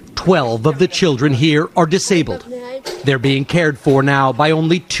 12 of the children here are disabled. They're being cared for now by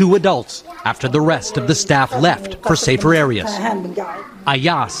only 2 adults after the rest of the staff left for safer areas.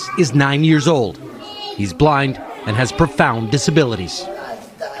 Ayas is 9 years old. He's blind and has profound disabilities.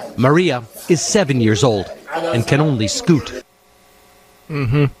 Maria is 7 years old and can only scoot.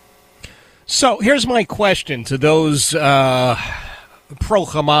 So here's my question to those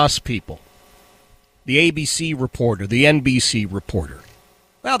pro-Hamas people. The ABC reporter, the NBC reporter.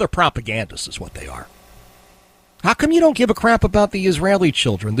 Well, they're propagandists is what they are. How come you don't give a crap about the Israeli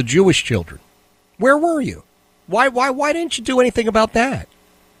children, the Jewish children? Where were you? Why didn't you do anything about that?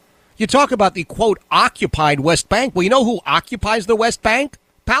 You talk about the, quote, occupied West Bank. Well, you know who occupies the West Bank?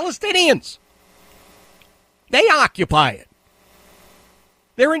 Palestinians. They occupy it.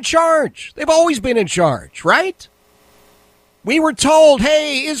 They're in charge. They've always been in charge, right? We were told,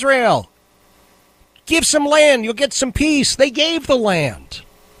 hey, Israel, give some land, you'll get some peace. They gave the land.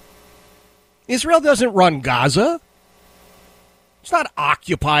 Israel doesn't run Gaza. It's not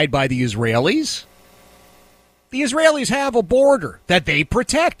occupied by the Israelis. The Israelis have a border that they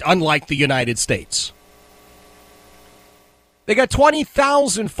protect, unlike the United States. They got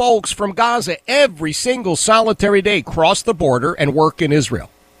 20,000 folks from Gaza every single solitary day cross the border and work in Israel.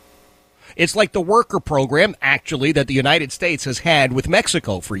 It's like the worker program, actually, that the United States has had with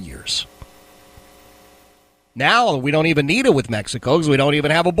Mexico for years. Now we don't even need it with Mexico because we don't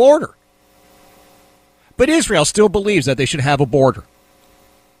even have a border. But Israel still believes that they should have a border.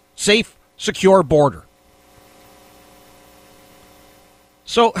 Safe, secure border.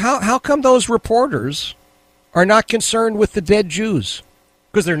 So how come those reporters are not concerned with the dead Jews?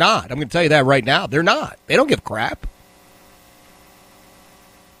 Because they're not. I'm going to tell you that right now. They're not. They don't give crap.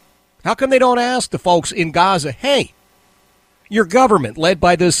 How come they don't ask the folks in Gaza, hey, your government led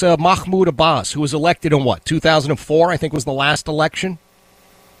by this Mahmoud Abbas, who was elected in what, 2004, I think was the last election?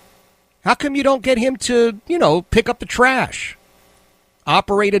 How come you don't get him to, pick up the trash,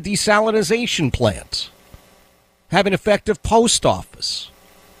 operate a desalinization plant, have an effective post office?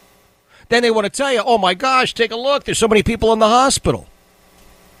 Then they want to tell you, oh my gosh, take a look, there's so many people in the hospital.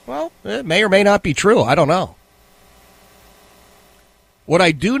 Well, it may or may not be true. I don't know. What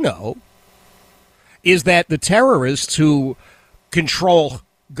I do know is that the terrorists who control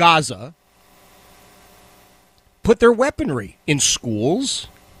Gaza put their weaponry in schools,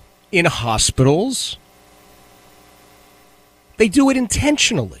 in hospitals. They do it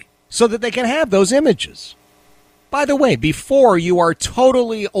intentionally so that they can have those images. By the way, before you are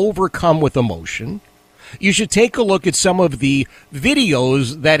totally overcome with emotion, you should take a look at some of the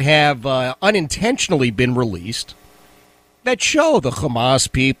videos that have unintentionally been released that show the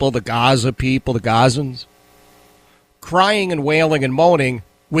Hamas people, the Gaza people, the Gazans, crying and wailing and moaning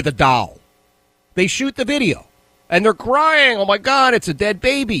with a doll. They shoot the video, and they're crying, oh my God, it's a dead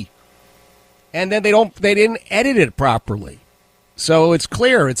baby. And then they didn't edit it properly. So it's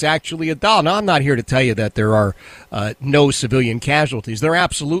clear it's actually a doll. Now, I'm not here to tell you that there are no civilian casualties. There are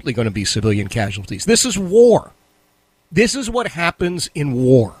absolutely going to be civilian casualties. This is war. This is what happens in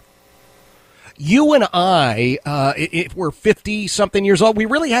war. You and I, if we're 50-something years old, we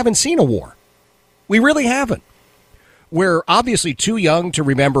really haven't seen a war. We really haven't. We're obviously too young to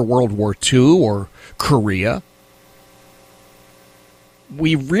remember World War II or Korea.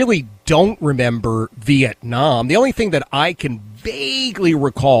 We really don't remember Vietnam. The only thing that I can vaguely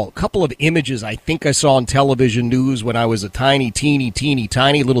recall, a couple of images I think I saw on television news when I was a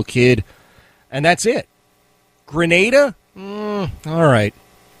teeny little kid, and that's it. Grenada? All right.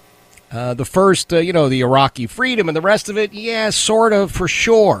 The first, the Iraqi freedom and the rest of it, yeah, sort of, for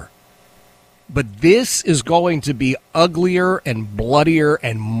sure. But this is going to be uglier and bloodier,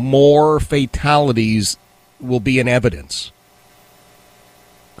 and more fatalities will be in evidence.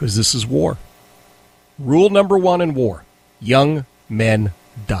 Because this is war. Rule number 1 in war, young men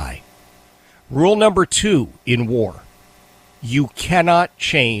die. Rule number 2 in war, you cannot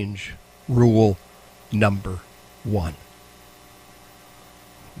change rule number 1.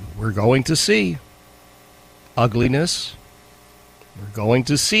 We're going to see ugliness. We're going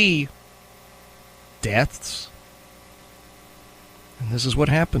to see deaths. And this is what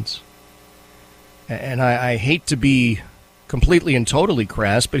happens. And I hate to be completely and totally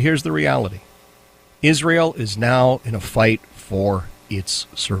crass, but here's the reality. Israel is now in a fight for its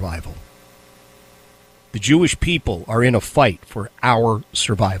survival. The Jewish people are in a fight for our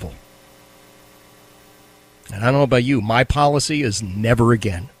survival. And I don't know about you, my policy is never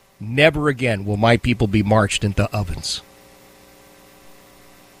again. Never again will my people be marched into ovens.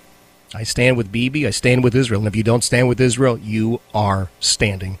 I stand with Bibi. I stand with Israel. And if you don't stand with Israel, you are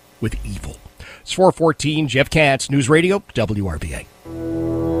standing with evil. It's 4:14. Jeff Katz, News Radio, WRVA.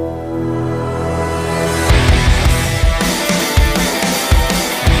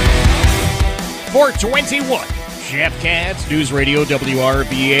 4:21. Jeff Katz, News Radio,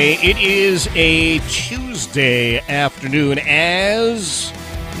 WRVA. It is a Tuesday afternoon, as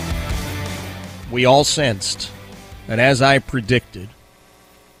we all sensed, and as I predicted,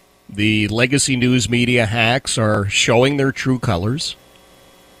 the legacy news media hacks are showing their true colors.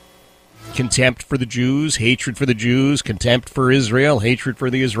 Contempt for the Jews, hatred for the Jews, contempt for Israel, hatred for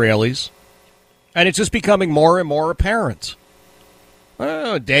the Israelis. And it's just becoming more and more apparent.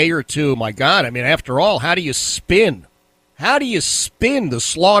 A day or two, my God. I mean, after all, how do you spin? How do you spin the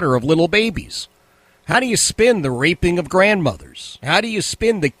slaughter of little babies? How do you spin the raping of grandmothers? How do you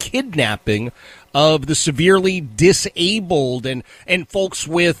spin the kidnapping of the severely disabled and folks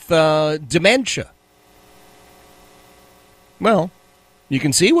with dementia? Well, you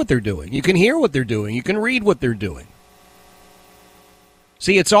can see what they're doing. You can hear what they're doing. You can read what they're doing.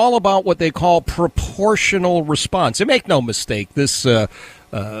 See, it's all about what they call proportional response. And make no mistake, this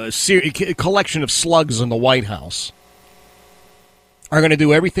collection of slugs in the White House are going to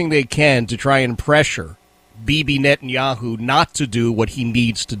do everything they can to try and pressure Bibi Netanyahu not to do what he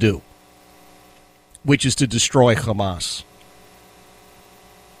needs to do, which is to destroy Hamas.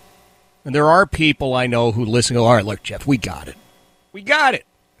 And there are people I know who listen and go, all right, look, Jeff, we got it. We got it.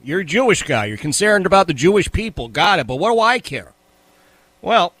 You're a Jewish guy. You're concerned about the Jewish people. Got it. But what do I care?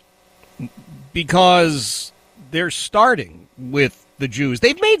 Well, because they're starting with the Jews.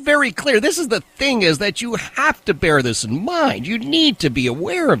 They've made very clear, this is the thing, is that you have to bear this in mind. You need to be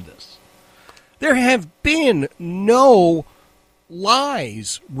aware of this. There have been no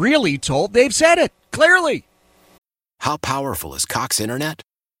lies really told. They've said it clearly. How powerful is Cox Internet?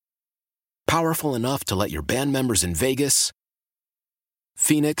 Powerful enough to let your band members in Vegas,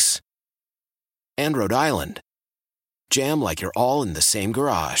 Phoenix, and Rhode Island jam like you're all in the same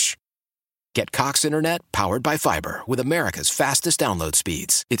garage. Get Cox Internet powered by fiber with America's fastest download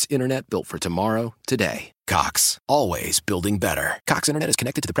speeds. It's internet built for tomorrow, today. Cox, always building better. Cox Internet is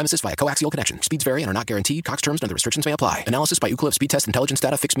connected to the premises via coaxial connection. Speeds vary and are not guaranteed. Cox terms and other restrictions may apply. Analysis by Ookla of Speed Test Intelligence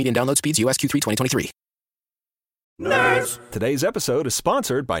Data. Fixed median download speeds. US Q3 2023. Nerds! Today's episode is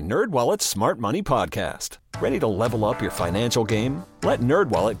sponsored by NerdWallet's Smart Money Podcast. Ready to level up your financial game? Let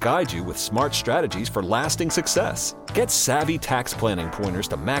NerdWallet guide you with smart strategies for lasting success. Get savvy tax planning pointers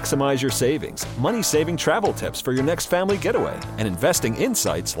to maximize your savings, money-saving travel tips for your next family getaway, and investing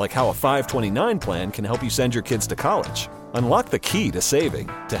insights like how a 529 plan can help you send your kids to college. Unlock the key to saving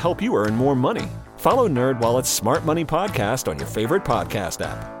to help you earn more money. Follow NerdWallet's Smart Money Podcast on your favorite podcast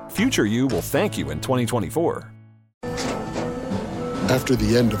app. Future you will thank you in 2024. After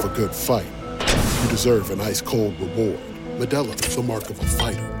the end of a good fight, you deserve an ice-cold reward. Modelo is the mark of a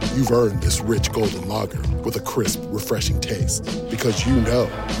fighter. You've earned this rich golden lager with a crisp, refreshing taste. Because you know,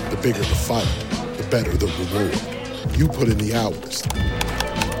 the bigger the fight, the better the reward. You put in the hours,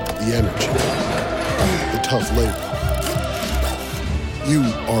 the energy, the tough labor. You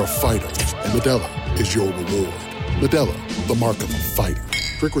are a fighter, and Modelo is your reward. Modelo, the mark of a fighter.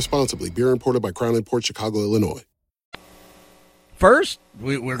 Drink responsibly. Beer imported by Crown Imports, Chicago, Illinois. First,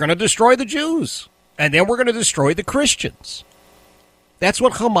 we're going to destroy the Jews, and then we're going to destroy the Christians. That's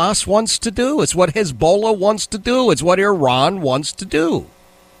what Hamas wants to do. It's what Hezbollah wants to do. It's what Iran wants to do.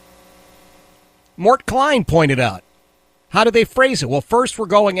 Mort Kline pointed out. How do they phrase it? Well, first we're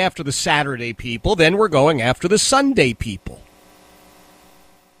going after the Saturday people, then we're going after the Sunday people.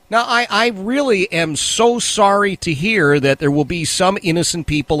 Now, I really am so sorry to hear that there will be some innocent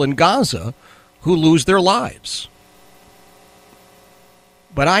people in Gaza who lose their lives.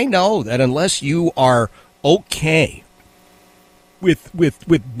 But I know that unless you are okay with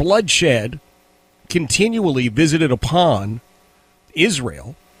bloodshed continually visited upon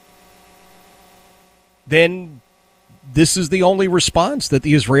Israel, then this is the only response that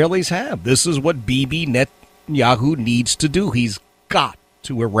the Israelis have. This is what Bibi Netanyahu needs to do. He's got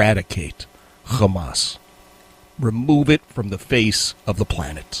to eradicate Hamas. Remove it from the face of the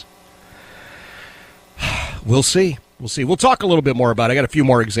planet. We'll see. We'll see. We'll talk a little bit more about it. I got a few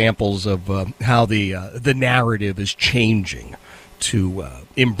more examples of how the narrative is changing to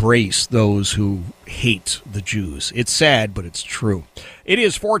embrace those who hate the Jews. It's sad, but it's true. It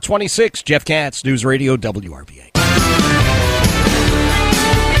is 4:26. Jeff Katz, News Radio, WRVA.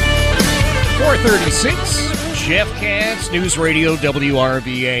 4:36. Jeff Katz, News Radio,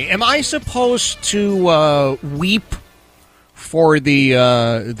 WRVA. Am I supposed to weep for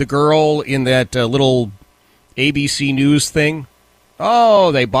the girl in that little ABC News thing?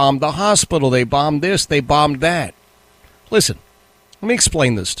 Oh, they bombed the hospital. They bombed this. They bombed that. Listen, let me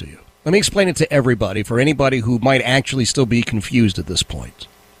explain this to you. Let me explain it to everybody, for anybody who might actually still be confused at this point.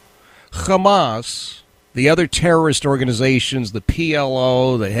 Hamas, the other terrorist organizations, the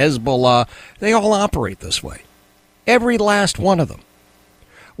PLO, the Hezbollah, they all operate this way. Every last one of them.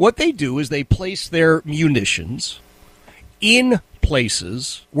 What they do is they place their munitions in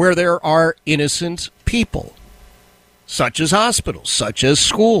places where there are innocent people, such as hospitals, such as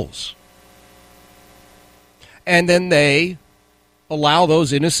schools. And then they allow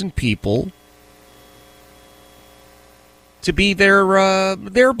those innocent people to be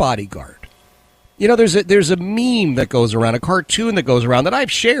their bodyguard. You know, there's a meme that goes around, a cartoon that goes around that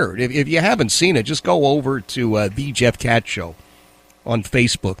I've shared. If you haven't seen it, just go over to The Jeff Katz Show on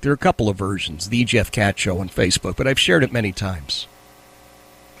Facebook. There are a couple of versions, The Jeff Katz Show on Facebook, but I've shared it many times.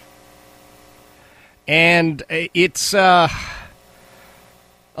 And it's a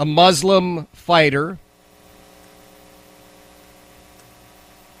Muslim fighter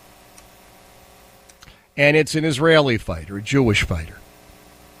and it's an Israeli fighter, a Jewish fighter.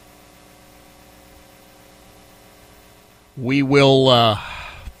 We will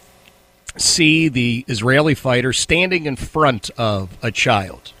see the Israeli fighter standing in front of a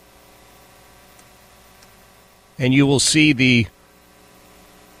child. And you will see the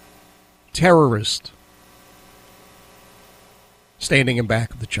terrorist standing in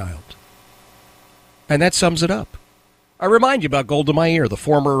back of the child. And that sums it up. I remind you about Golda Meir, the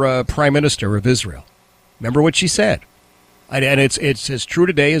former prime minister of Israel. Remember what she said. And it's as true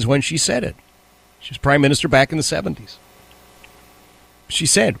today as when she said it. She was prime minister back in the 70s. She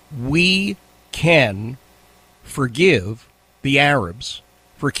said, we can forgive the Arabs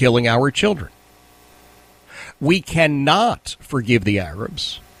for killing our children. We cannot forgive the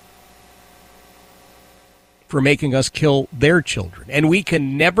Arabs for making us kill their children. And we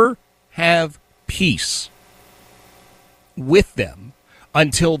can never have peace with them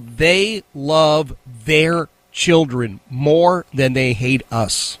until they love their children more than they hate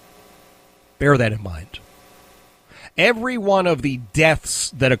us. Bear that in mind. Every one of the deaths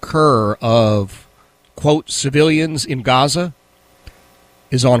that occur of, quote, civilians in Gaza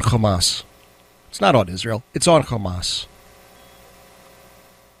is on Hamas. It's not on Israel. It's on Hamas.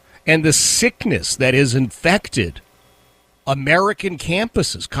 And the sickness that has infected American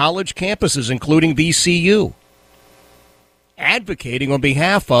campuses, college campuses, including VCU, advocating on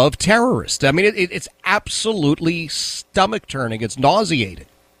behalf of terrorists. I mean, it's absolutely stomach-turning. It's nauseating.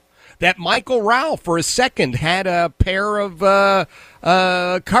 That Michael Rao, for a second, had a pair of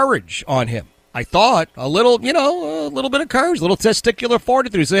courage on him. I thought a little bit of courage, a little testicular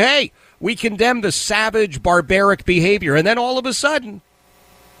fortitude. Say, hey, we condemn the savage, barbaric behavior. And then all of a sudden,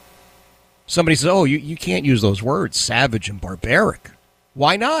 somebody says, oh, you can't use those words, savage and barbaric.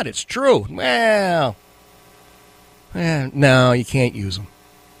 Why not? It's true. Well, no, you can't use them.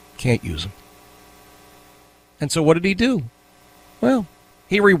 Can't use them. And so what did he do? Well,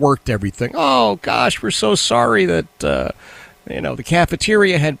 he reworked everything. Oh, gosh, we're so sorry that, the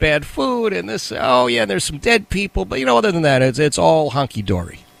cafeteria had bad food and this, oh, yeah, there's some dead people. But, other than that, it's all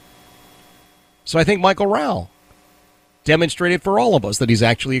hunky-dory. So I think Michael Rao demonstrated for all of us that he's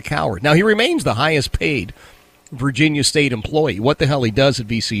actually a coward. Now, he remains the highest paid Virginia State employee. What the hell he does at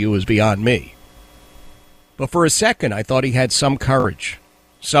VCU is beyond me. But for a second, I thought he had some courage,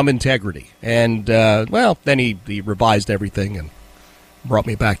 some integrity. And, then he revised everything and brought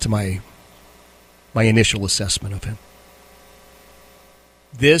me back to my initial assessment of him.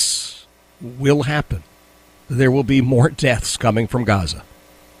 This will happen. There will be more deaths coming from Gaza.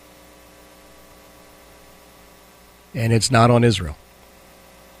 And it's not on Israel.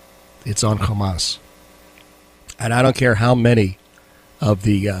 It's on Hamas. And I don't care how many of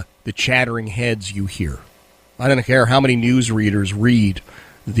the chattering heads you hear. I don't care how many newsreaders read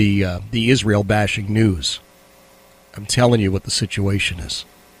the Israel-bashing news. I'm telling you what the situation is.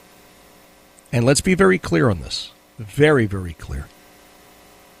 And let's be very clear on this. Very, very clear.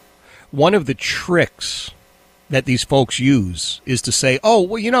 One of the tricks that these folks use is to say, oh,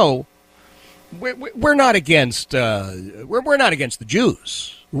 well, we're not against we're not against the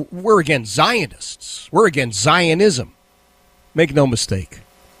Jews. We're against Zionists. We're against Zionism. Make no mistake.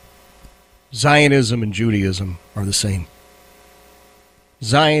 Zionism and Judaism are the same.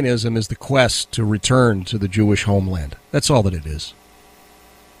 Zionism is the quest to return to the Jewish homeland. That's all that it is.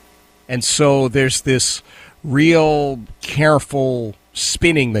 And so there's this real careful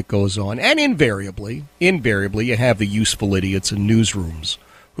spinning that goes on. And invariably, you have the useful idiots in newsrooms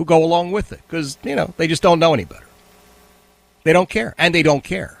who go along with it because, they just don't know any better. They don't care. And they don't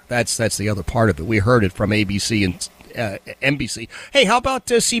care. That's the other part of it. We heard it from ABC NBC. Hey, how about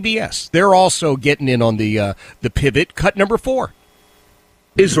CBS? They're also getting in on the pivot. Cut number 4.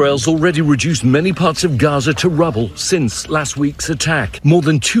 Israel's already reduced many parts of Gaza to rubble since last week's attack. More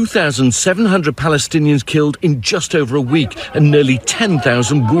than 2,700 Palestinians killed in just over a week and nearly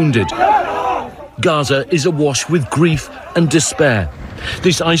 10,000 wounded. Gaza is awash with grief and despair.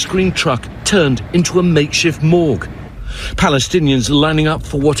 This ice cream truck turned into a makeshift morgue. Palestinians are lining up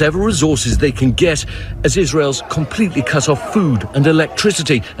for whatever resources they can get as Israel's completely cut off food and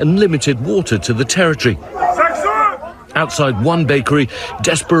electricity and limited water to the territory. Outside one bakery,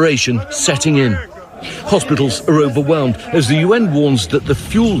 desperation setting in. Hospitals are overwhelmed as the UN warns that the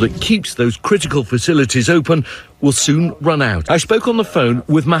fuel that keeps those critical facilities open will soon run out. I spoke on the phone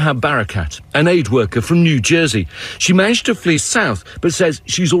with Maha Barakat, an aid worker from New Jersey. She managed to flee south, but says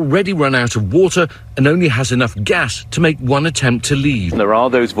she's already run out of water and only has enough gas to make one attempt to leave. There are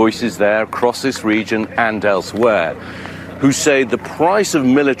those voices there across this region and elsewhere who say the price of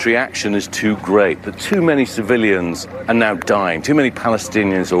military action is too great, that too many civilians are now dying, too many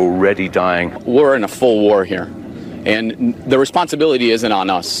Palestinians are already dying. We're in a full war here, and the responsibility isn't on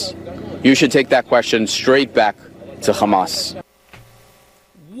us. You should take that question straight back to Hamas.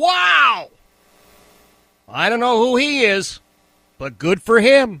 Wow! I don't know who he is, but good for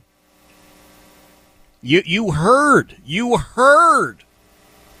him. You heard.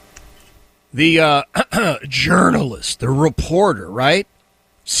 The journalist, the reporter, right?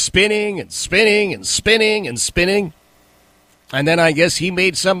 Spinning and spinning and spinning and spinning. And then I guess he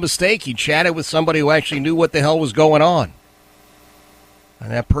made some mistake. He chatted with somebody who actually knew what the hell was going on. And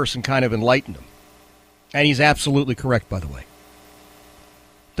that person kind of enlightened him. And he's absolutely correct, by the way.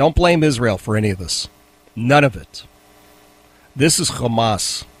 Don't blame Israel for any of this. None of it. This is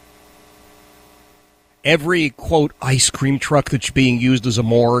Hamas. Every, quote, ice cream truck that's being used as a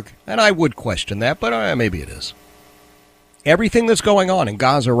morgue, and I would question that, but maybe it is. Everything that's going on in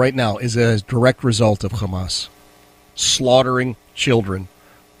Gaza right now is a direct result of Hamas. Slaughtering children,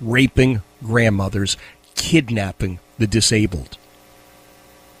 raping grandmothers, kidnapping the disabled.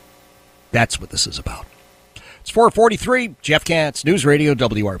 That's what this is about. It's 4:43, Jeff Katz, News Radio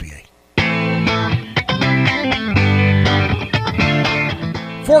WRVA.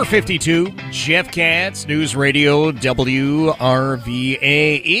 4:52, Jeff Katz, News Radio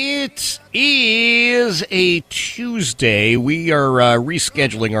WRVA. It is a Tuesday. We are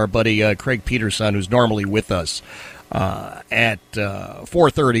rescheduling our buddy Craig Peterson, who's normally with us at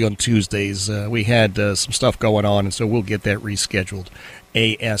 4:30 on Tuesdays. We had some stuff going on, and so we'll get that rescheduled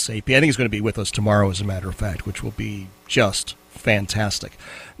ASAP. I think he's going to be with us tomorrow, as a matter of fact, which will be just fantastic.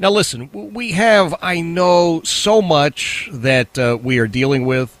 Now, listen, we have, I know, so much that we are dealing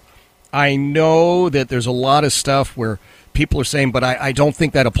with. I know that there's a lot of stuff where people are saying, but I don't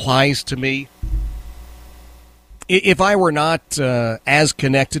think that applies to me. If I were not as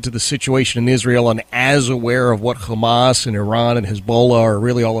connected to the situation in Israel and as aware of what Hamas and Iran and Hezbollah are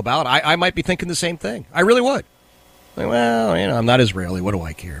really all about, I might be thinking the same thing. I really would. Well, I'm not Israeli. What do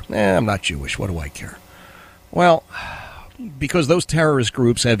I care? I'm not Jewish. What do I care? Well, because those terrorist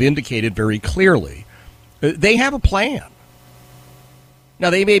groups have indicated very clearly they have a plan.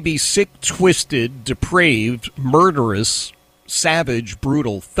 Now, they may be sick, twisted, depraved, murderous, savage,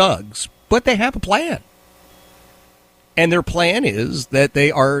 brutal thugs, but they have a plan. And their plan is that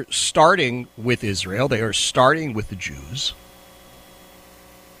they are starting with Israel. They are starting with the Jews.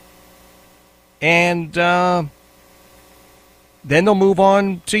 And then they'll move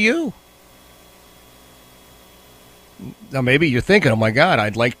on to you. Now, maybe you're thinking, oh, my God,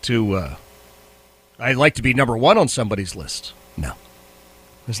 I'd like to be number one on somebody's list. No.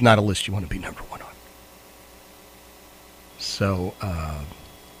 It's not a list you want to be number one on. So, I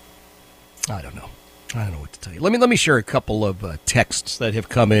don't know. I don't know what to tell you. Let me share a couple of texts that have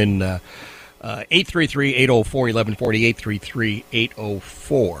come in. 833-804-1140,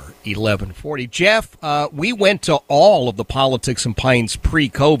 833-804-1140. Jeff, we went to all of the Politics and Pints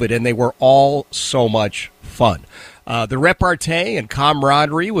pre-COVID, and they were all so much fun. The repartee and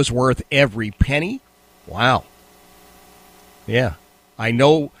camaraderie was worth every penny. Wow. Yeah. I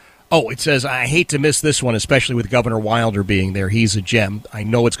know. Oh, it says, I hate to miss this one, especially with Governor Wilder being there. He's a gem. I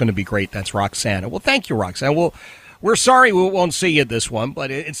know it's going to be great. That's Roxana. Well, thank you, Roxana. We're sorry we won't see you at this one,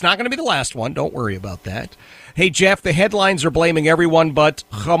 but it's not going to be the last one. Don't worry about that. Hey, Jeff, the headlines are blaming everyone but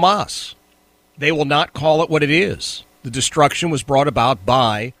Hamas. They will not call it what it is. The destruction was brought about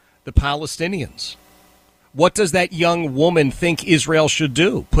by the Palestinians. What does that young woman think Israel should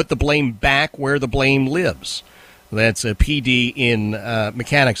do? Put the blame back where the blame lives. That's a PD in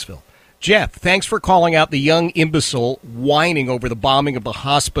Mechanicsville. Jeff, thanks for calling out the young imbecile whining over the bombing of the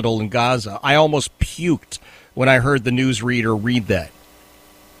hospital in Gaza. I almost puked when I heard the newsreader read that.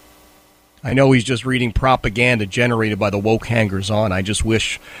 I know he's just reading propaganda generated by the woke hangers-on. I just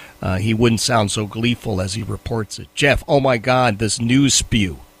wish he wouldn't sound so gleeful as he reports it. Jeff, oh my God, this news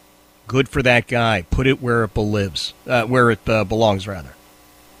spew. Good for that guy. Put it where it belongs, rather.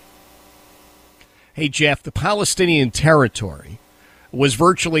 Hey, Jeff, the Palestinian territory was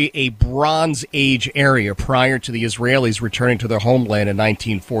virtually a Bronze Age area prior to the Israelis returning to their homeland in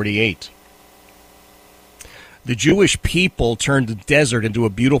 1948. The Jewish people turned the desert into a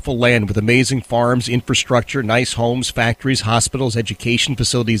beautiful land with amazing farms, infrastructure, nice homes, factories, hospitals, education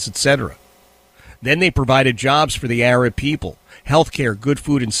facilities, etc. Then they provided jobs for the Arab people, healthcare, good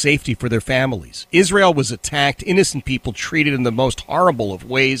food, and safety for their families. Israel was attacked, innocent people treated in the most horrible of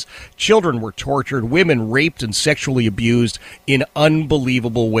ways, children were tortured, women raped and sexually abused in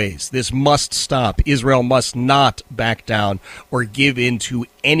unbelievable ways. This must stop. Israel must not back down or give in to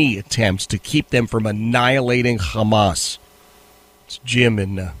any attempts to keep them from annihilating Hamas. It's Jim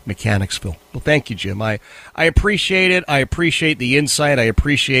in Mechanicsville. Well, thank you, Jim. I appreciate it. I appreciate the insight. I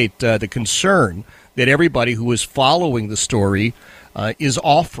appreciate the concern that everybody who is following the story is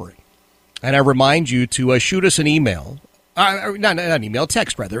offering. And I remind you to shoot us an email. Not an email,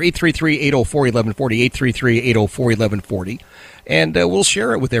 text rather. 833-804-1140, 833-804-1140. And we'll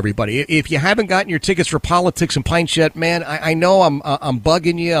share it with everybody. If you haven't gotten your tickets for Politics and Pints yet, man, I know I'm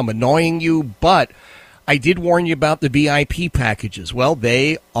bugging you, I'm annoying you, but I did warn you about the VIP packages. Well,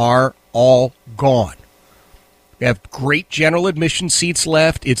 they are all gone. We have great general admission seats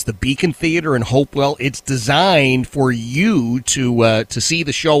left. It's the Beacon Theater in Hopewell. It's designed for you to see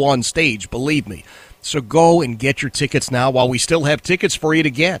the show on stage, believe me. So go and get your tickets now while we still have tickets for you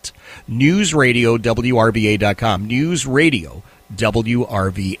to get. NewsRadioWRVA.com.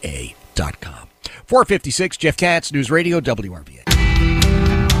 NewsRadioWRVA.com. 456, Jeff Katz, News Radio WRVA.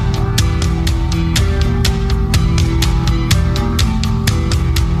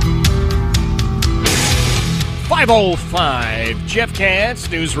 5:05, Jeff Katz,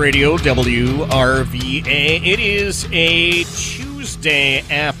 News Radio WRVA. It is a Tuesday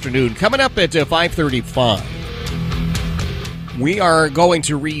afternoon. Coming up at 5:35, we are going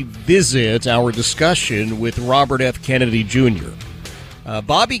to revisit our discussion with Robert F. Kennedy Jr.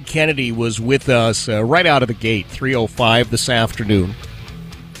 Bobby Kennedy was with us right out of the gate, 3:05 this afternoon.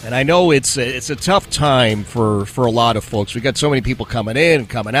 And I know it's a tough time for a lot of folks. We've got so many people coming in and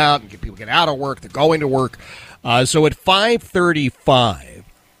coming out, and people get out of work, they're going to work. So at 5:35,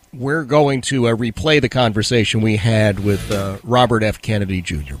 we're going to replay the conversation we had with Robert F. Kennedy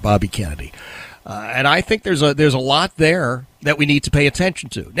Jr., Bobby Kennedy. And I think there's a lot there that we need to pay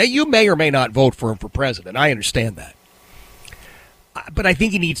attention to. Now, you may or may not vote for him for president. I understand that. But I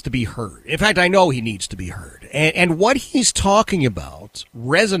think he needs to be heard. In fact, I know he needs to be heard. And what he's talking about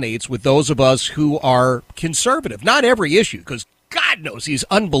resonates with those of us who are conservative. Not every issue, because God knows he's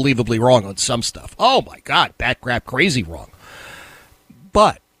unbelievably wrong on some stuff. Oh, my God, bat crap crazy wrong.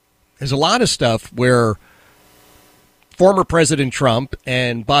 But there's a lot of stuff where former President Trump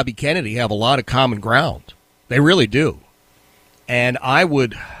and Bobby Kennedy have a lot of common ground. They really do. And I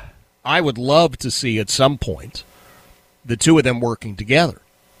would love to see at some point the two of them working together.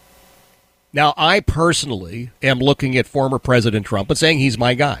 Now, I personally am looking at former President Trump and saying he's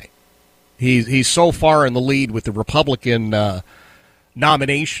my guy. He's so far in the lead with the Republican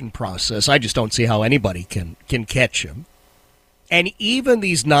nomination process. I just don't see how anybody can catch him. And even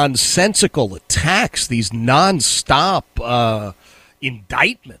these nonsensical attacks, these nonstop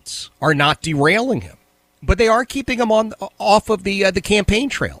indictments are not derailing him. But they are keeping him off of the campaign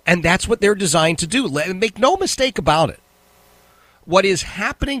trail. And that's what they're designed to do. Make no mistake about it. What is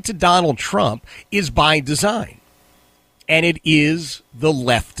happening to Donald Trump is by design. And it is the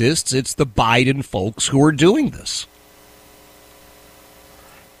leftists, it's the Biden folks who are doing this.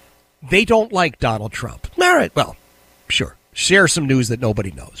 They don't like Donald Trump. All right, well, sure. Share some news that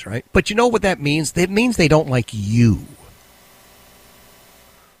nobody knows, right? But you know what that means? That means they don't like you.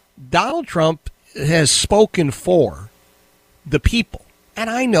 Donald Trump has spoken for the people. And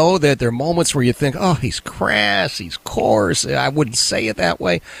I know that there are moments where you think, oh, he's crass, he's coarse. I wouldn't say it that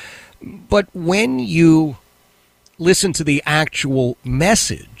way. But when you listen to the actual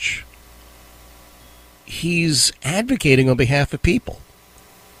message, he's advocating on behalf of people.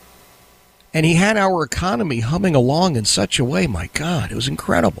 And he had our economy humming along in such a way, my God, it was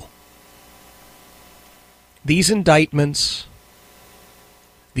incredible. These indictments,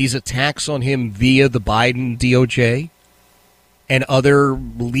 these attacks on him via the Biden DOJ, and other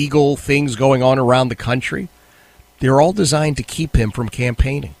legal things going on around the country, they're all designed to keep him from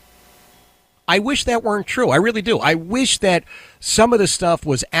campaigning. I wish that weren't true. I really do. I wish that some of the stuff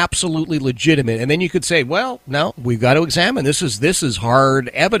was absolutely legitimate, and then you could say, well, no, we've got to examine. This is hard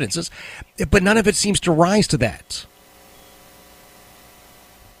evidence. But none of it seems to rise to that.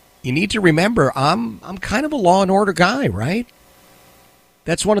 You need to remember, I'm kind of a law and order guy, right?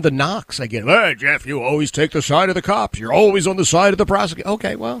 That's one of the knocks I get. Hey, Jeff, you always take the side of the cops. You're always on the side of the prosecutor.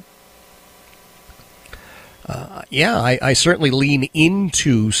 Okay, well, I certainly lean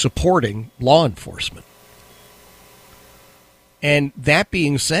into supporting law enforcement. And that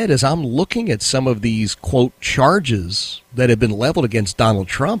being said, as I'm looking at some of these, quote, charges that have been leveled against Donald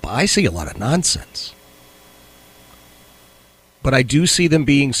Trump, I see a lot of nonsense. But I do see them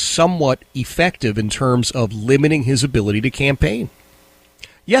being somewhat effective in terms of limiting his ability to campaign.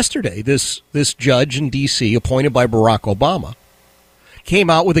 Yesterday, this judge in D.C., appointed by Barack Obama, came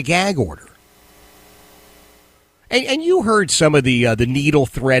out with a gag order. And you heard some of the needle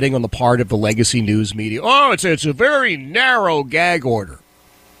threading on the part of the legacy news media. Oh, it's a very narrow gag order.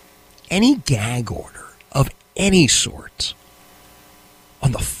 Any gag order of any sort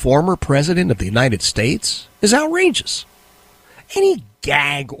on the former president of the United States is outrageous. Any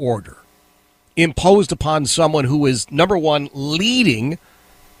gag order imposed upon someone who is, number one, leading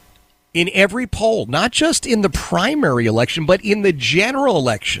in every poll, not just in the primary election, but in the general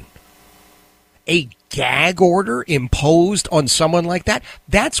election. A gag order imposed on someone like that,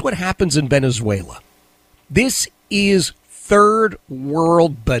 that's what happens in Venezuela. This is third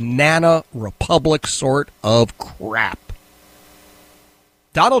world banana republic sort of crap.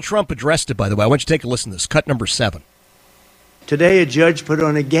 Donald Trump addressed it, by the way. I want you to take a listen to this. Cut number 7. Today, a judge put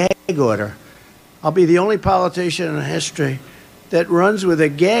on a gag order. I'll be the only politician in history that runs with a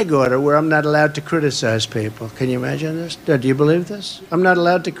gag order where I'm not allowed to criticize people. Can you imagine this? Do you believe this? I'm not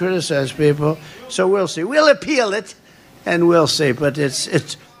allowed to criticize people, so we'll see. We'll appeal it, and we'll see. But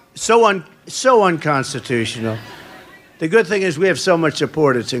it's so unconstitutional. The good thing is we have so much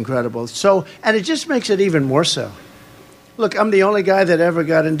support, it's incredible. And it just makes it even more so. Look, I'm the only guy that ever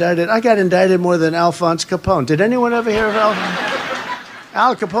got indicted. I got indicted more than Alphonse Capone. Did anyone ever hear of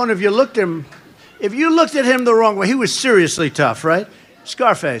Al Capone? If you looked at him the wrong way, he was seriously tough, right?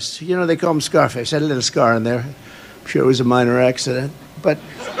 Scarface. You know, they call him Scarface. Had a little scar in there. I'm sure it was a minor accident, but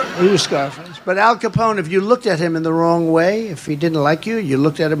he was Scarface. But Al Capone, if you looked at him in the wrong way, if he didn't like you, you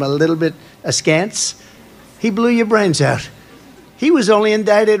looked at him a little bit askance, he blew your brains out. He was only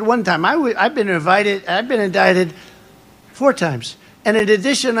indicted one time. I've been indicted 4 times. And in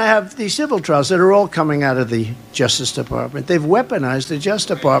addition, I have these civil trials that are all coming out of the Justice Department. They've weaponized the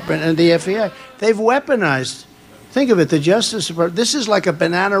Justice Department and the FBI. They've weaponized, think of it, the Justice Department. This is like a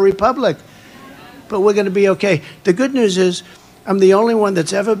banana republic. But we're going to be okay. The good news is I'm the only one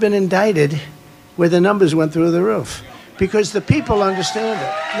that's ever been indicted where the numbers went through the roof. Because the people understand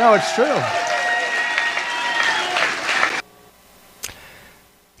it. No, it's true.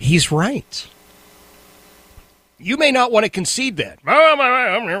 He's right. You may not want to concede that.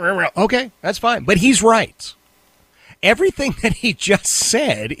 Okay, that's fine. But he's right. Everything that he just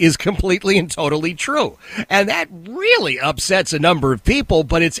said is completely and totally true. And that really upsets a number of people,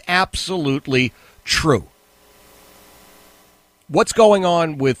 but it's absolutely true. What's going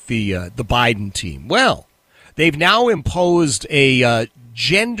on with the Biden team? Well, they've now imposed a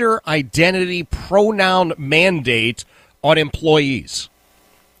gender identity pronoun mandate on employees.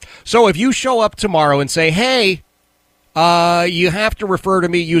 So if you show up tomorrow and say, hey, you have to refer to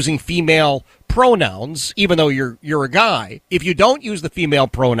me using female pronouns, even though you're a guy. If you don't use the female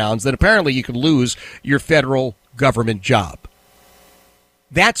pronouns, then apparently you could lose your federal government job.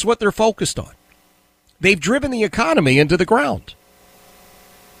 That's what they're focused on. They've driven the economy into the ground.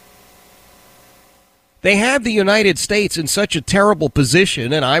 They have the United States in such a terrible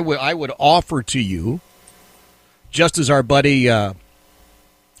position, and I would offer to you, just as our buddy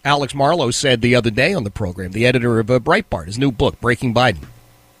Alex Marlowe said the other day on the program, the editor of Breitbart, his new book, Breaking Biden,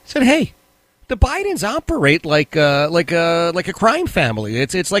 said, hey, the Bidens operate like a crime family.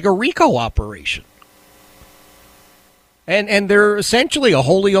 It's like a RICO operation. And they're essentially a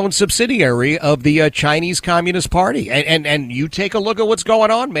wholly owned subsidiary of the Chinese Communist Party. And you take a look at what's going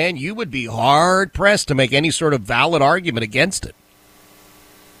on, man, you would be hard-pressed to make any sort of valid argument against it.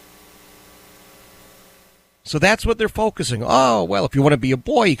 So that's what they're focusing. Oh, well, if you want to be a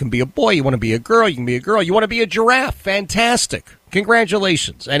boy, you can be a boy. You want to be a girl, you can be a girl. You want to be a giraffe. Fantastic.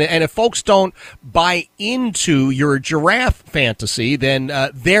 Congratulations. And if folks don't buy into your giraffe fantasy, then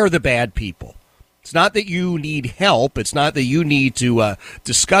they're the bad people. It's not that you need help. It's not that you need to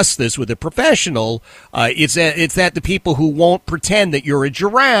discuss this with a professional. It's that the people who won't pretend that you're a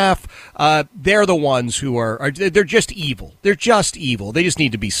giraffe, they're the ones who they're just evil. They're just evil. They just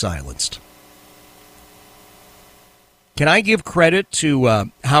need to be silenced. Can I give credit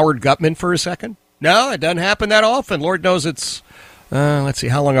to Howard Gutman for a second? No, it doesn't happen that often. Lord knows it's, let's see,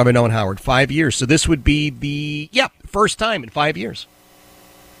 how long have I known Howard? 5 years. So this would be the, first time in 5 years.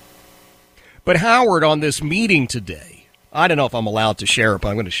 But Howard, on this meeting today, I don't know if I'm allowed to share it, but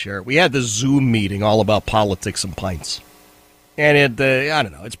I'm going to share it. We had the Zoom meeting all about politics and pints. And I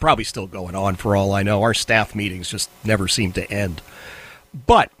don't know, it's probably still going on for all I know. Our staff meetings just never seem to end.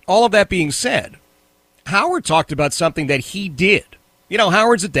 But all of that being said, Howard talked about something that he did. You know,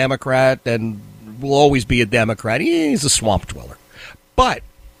 Howard's a Democrat and will always be a Democrat. He's a swamp dweller. But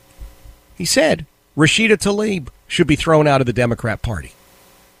he said Rashida Tlaib should be thrown out of the Democrat Party.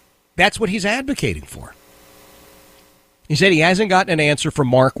 That's what he's advocating for. He said he hasn't gotten an answer from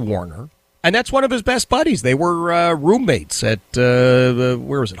Mark Warner, and that's one of his best buddies. They were roommates at,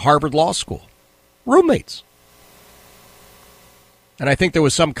 Harvard Law School. Roommates. And I think there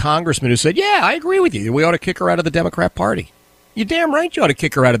was some congressman who said, yeah, I agree with you. We ought to kick her out of the Democrat Party. You're damn right you ought to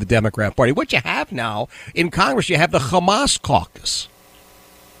kick her out of the Democrat Party. What you have now in Congress, you have the Hamas caucus.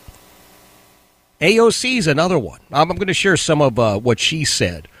 AOC is another one. I'm going to share some of what she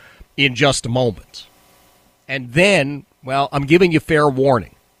said in just a moment. And then, well, I'm giving you fair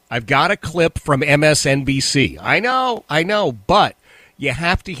warning. I've got a clip from MSNBC. I know, but you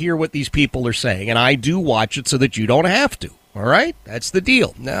have to hear what these people are saying, and I do watch it so that you don't have to, all right? That's the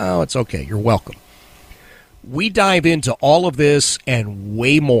deal. No, it's okay. You're welcome. We dive into all of this and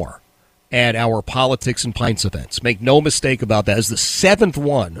way more at our Politics and Pints events. Make no mistake about that. It's the 7th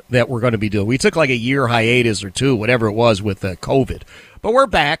one that we're going to be doing. We took like a year hiatus or two, whatever it was, with COVID. But we're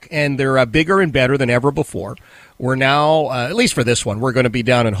back, and they're bigger and better than ever before. We're now, at least for this one, we're going to be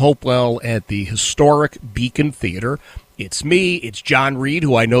down in Hopewell at the historic Beacon Theater. It's me. It's John Reed,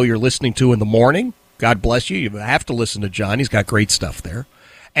 who I know you're listening to in the morning. God bless you. You have to listen to John. He's got great stuff there.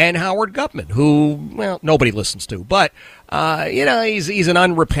 And Howard Gutman, who, well, nobody listens to. But, he's an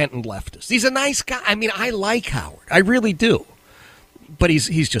unrepentant leftist. He's a nice guy. I mean, I like Howard. I really do. But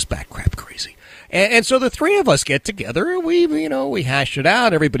he's just bat crap crazy. And so the three of us get together. We hash it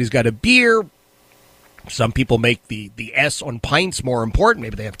out. Everybody's got a beer. Some people make the S on pints more important.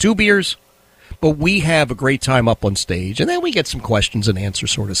 Maybe they have 2 beers. But we have a great time up on stage. And then we get some questions and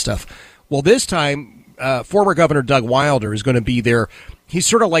answers sort of stuff. Well, this time, former Governor Doug Wilder is going to be there. He's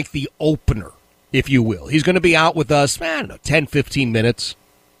sort of like the opener, if you will. He's going to be out with us, 10, 15 minutes,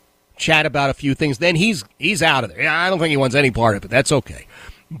 chat about a few things. Then he's out of there. I don't think he wants any part of it. That's okay.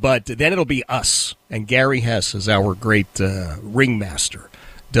 But then it'll be us. And Gary Hess is our great ringmaster.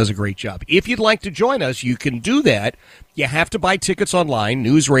 Does a great job. If you'd like to join us, you can do that. You have to buy tickets online,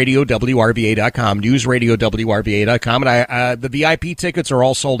 newsradiowrva.com, newsradiowrva.com. And the VIP tickets are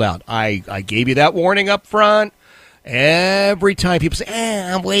all sold out. I gave you that warning up front. Every time people say,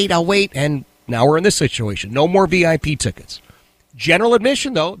 I'll wait. And now we're in this situation. No more VIP tickets. General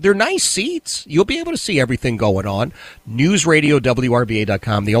admission, though, they're nice seats. You'll be able to see everything going on.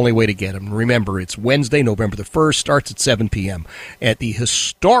 NewsRadioWRVA.com, the only way to get them. Remember, it's Wednesday, November the 1st, starts at 7 p.m. at the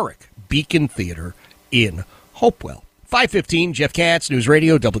historic Beacon Theater in Hopewell. 5:15, Jeff Katz, News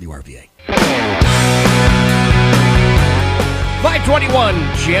Radio WRVA.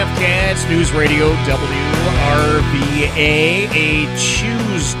 5:21, Jeff Katz, News Radio WRVA, a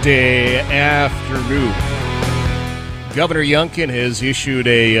Tuesday afternoon. Governor Youngkin has issued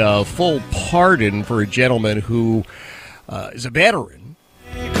a full pardon for a gentleman who is a veteran,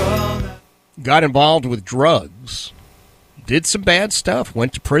 got involved with drugs, did some bad stuff,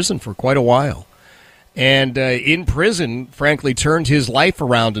 went to prison for quite a while, and in prison, frankly, turned his life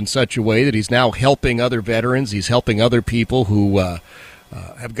around in such a way that he's now helping other veterans. He's helping other people who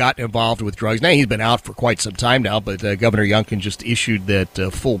have gotten involved with drugs. Now, he's been out for quite some time now, but Governor Youngkin just issued that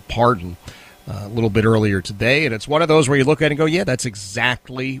full pardon a little bit earlier today, and it's one of those where you look at it and go, yeah, that's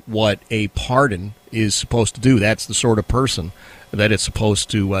exactly what a pardon is supposed to do. That's the sort of person that it's supposed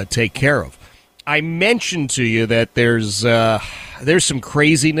to take care of. I mentioned to you that there's some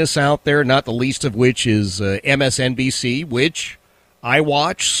craziness out there, not the least of which is MSNBC, which I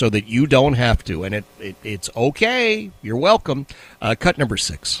watch so that you don't have to, and it's okay. You're welcome. Cut number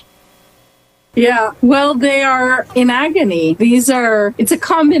 6. Yeah, well, they are in agony. It's a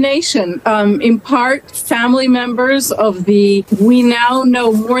combination. In part, family members of we now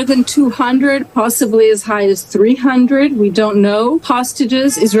know more than 200, possibly as high as 300. We don't know.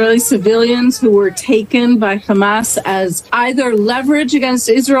 Hostages, Israeli civilians who were taken by Hamas as either leverage against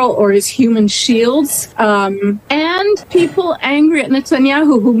Israel or as human shields. And people angry at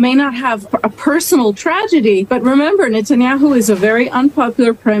Netanyahu who may not have a personal tragedy. But remember, Netanyahu is a very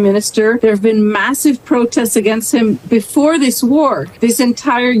unpopular prime minister. There have been been massive protests against him before this war, this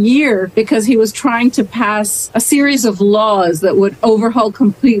entire year, because he was trying to pass a series of laws that would overhaul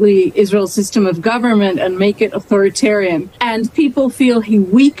completely Israel's system of government and make it authoritarian. And people feel he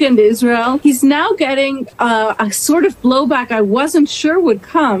weakened Israel. He's now getting a sort of blowback I wasn't sure would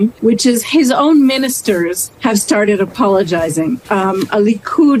come, which is his own ministers have started apologizing. A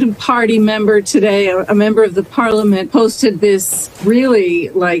Likud party member today, a member of the parliament, posted this really,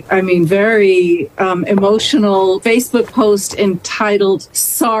 very emotional Facebook post entitled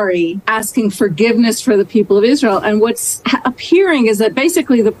 "Sorry," asking forgiveness for the people of Israel. And what's appearing is that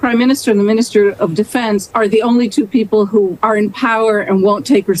basically the Prime Minister and the Minister of Defense are the only two people who are in power and won't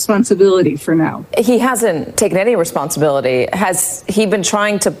take responsibility for now. He hasn't taken any responsibility. Has he been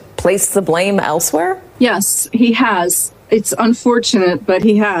trying to place the blame elsewhere? Yes, he has. It's unfortunate, but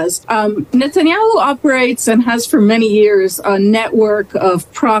he has. Netanyahu operates and has for many years a network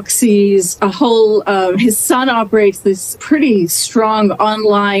of proxies, his son operates this pretty strong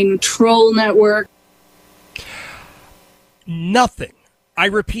online troll network. Nothing, I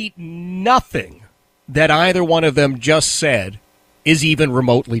repeat, nothing that either one of them just said is even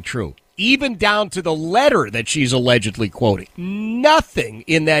remotely true. Even down to the letter that she's allegedly quoting. Nothing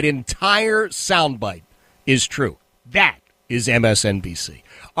in that entire soundbite is true. That is MSNBC.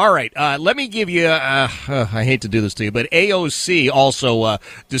 All right, let me give you, I hate to do this to you, but AOC also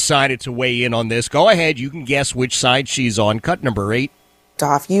decided to weigh in on this. Go ahead, you can guess which side she's on. Cut number 8.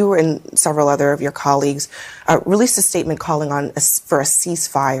 You and several other of your colleagues released a statement calling for a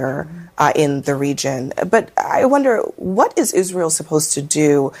ceasefire in the region. But I wonder, what is Israel supposed to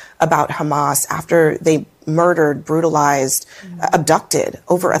do about Hamas after they murdered, brutalized, abducted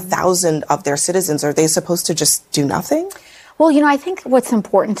over 1,000 of their citizens? Are they supposed to just do nothing? Well, I think what's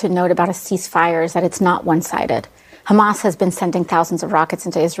important to note about a ceasefire is that it's not one-sided. Hamas has been sending thousands of rockets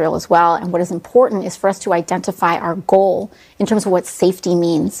into Israel as well. And what is important is for us to identify our goal in terms of what safety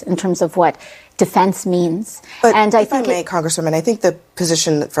means, in terms of what defense means. But and if I may, Congresswoman, I think the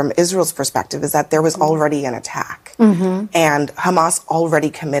position from Israel's perspective is that there was already an attack. Mm-hmm. And Hamas already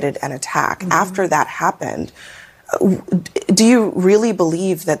committed an attack. Mm-hmm. After that happened, do you really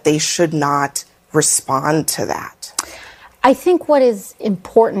believe that they should not respond to that? I think what is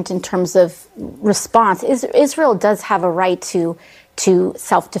important in terms of response is Israel does have a right to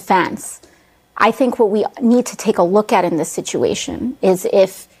self-defense. I think what we need to take a look at in this situation is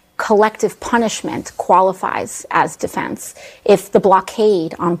if collective punishment qualifies as defense, if the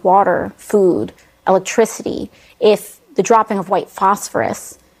blockade on water, food, electricity, if the dropping of white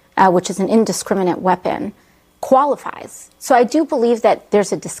phosphorus, which is an indiscriminate weapon, qualifies. So I do believe that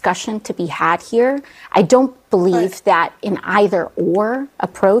there's a discussion to be had here. I don't believe that an either-or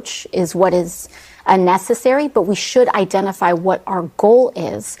approach is what is necessary, but we should identify what our goal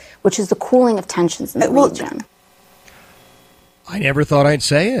is, which is the cooling of tensions in the region. I never thought I'd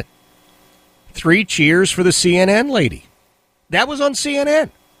say it. 3 cheers for the CNN lady. That was on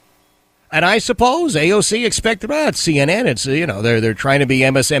CNN. And I suppose AOC expected, it's CNN. It's, they're trying to be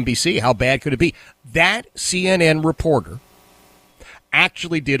MSNBC. How bad could it be? That CNN reporter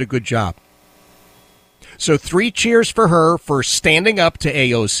actually did a good job. So 3 cheers for her for standing up to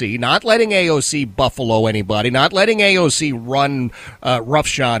AOC, not letting AOC buffalo anybody, not letting AOC run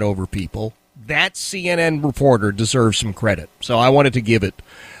roughshod over people. That CNN reporter deserves some credit. So I wanted to give it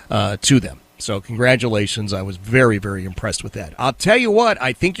to them. So congratulations. I was very, very impressed with that. I'll tell you what,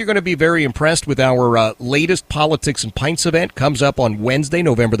 I think you're going to be very impressed with our latest Politics and Pints event. Comes up on Wednesday,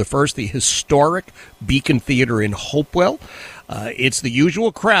 November the 1st, the historic Beacon Theater in Hopewell. It's the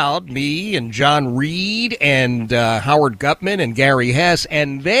usual crowd, me and John Reed and Howard Gutman and Gary Hess.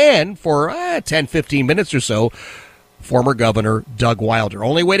 And then for 10, 15 minutes or so, former Governor Doug Wilder.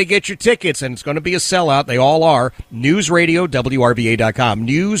 Only way to get your tickets, and it's going to be a sellout. They all are. NewsRadioWRVA.com.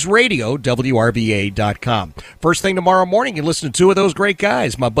 NewsRadioWRVA.com. First thing tomorrow morning, you listen to 2 of those great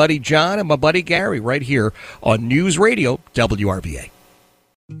guys, my buddy John and my buddy Gary, right here on News Radio WRVA.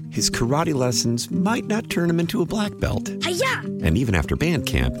 His karate lessons might not turn him into a black belt. Hi-ya! And even after band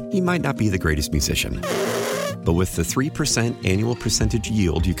camp, he might not be the greatest musician. But with the 3% annual percentage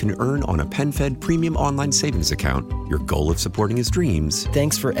yield you can earn on a PenFed premium online savings account, your goal of supporting his dreams...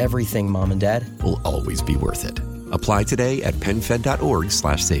 Thanks for everything, Mom and Dad. ...will always be worth it. Apply today at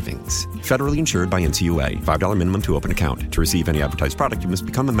PenFed.org/savings. Federally insured by NCUA. $5 minimum to open account. To receive any advertised product, you must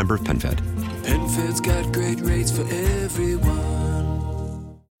become a member of PenFed. PenFed's got great rates for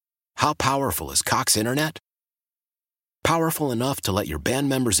everyone. How powerful is Cox Internet? Powerful enough to let your band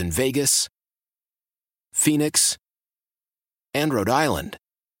members in Vegas, Phoenix, and Rhode Island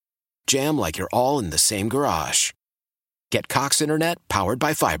jam like you're all in the same garage. Get Cox Internet powered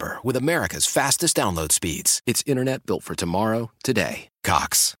by fiber with America's fastest download speeds. It's internet built for tomorrow, today.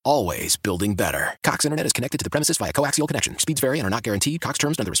 Cox, always building better. Cox Internet is connected to the premises via coaxial connection. Speeds vary and are not guaranteed. Cox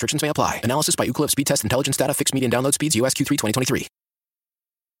terms and other restrictions may apply. Analysis by Ookla of Speed Test Intelligence Data. Fixed median download speeds. US Q3 2023.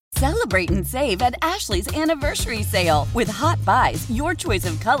 Celebrate and save at Ashley's Anniversary Sale. With Hot Buys, your choice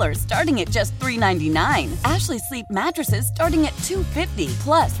of colors starting at just $3.99. Ashley Sleep mattresses starting at $2.50.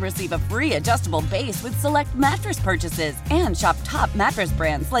 Plus, receive a free adjustable base with select mattress purchases. And shop top mattress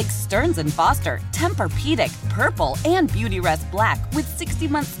brands like Stearns & Foster, Tempur-Pedic, Purple, and Beautyrest Black with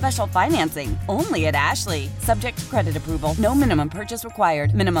 60-month special financing. Only at Ashley. Subject to credit approval. No minimum purchase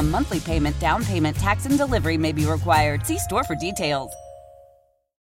required. Minimum monthly payment, down payment, tax, and delivery may be required. See store for details.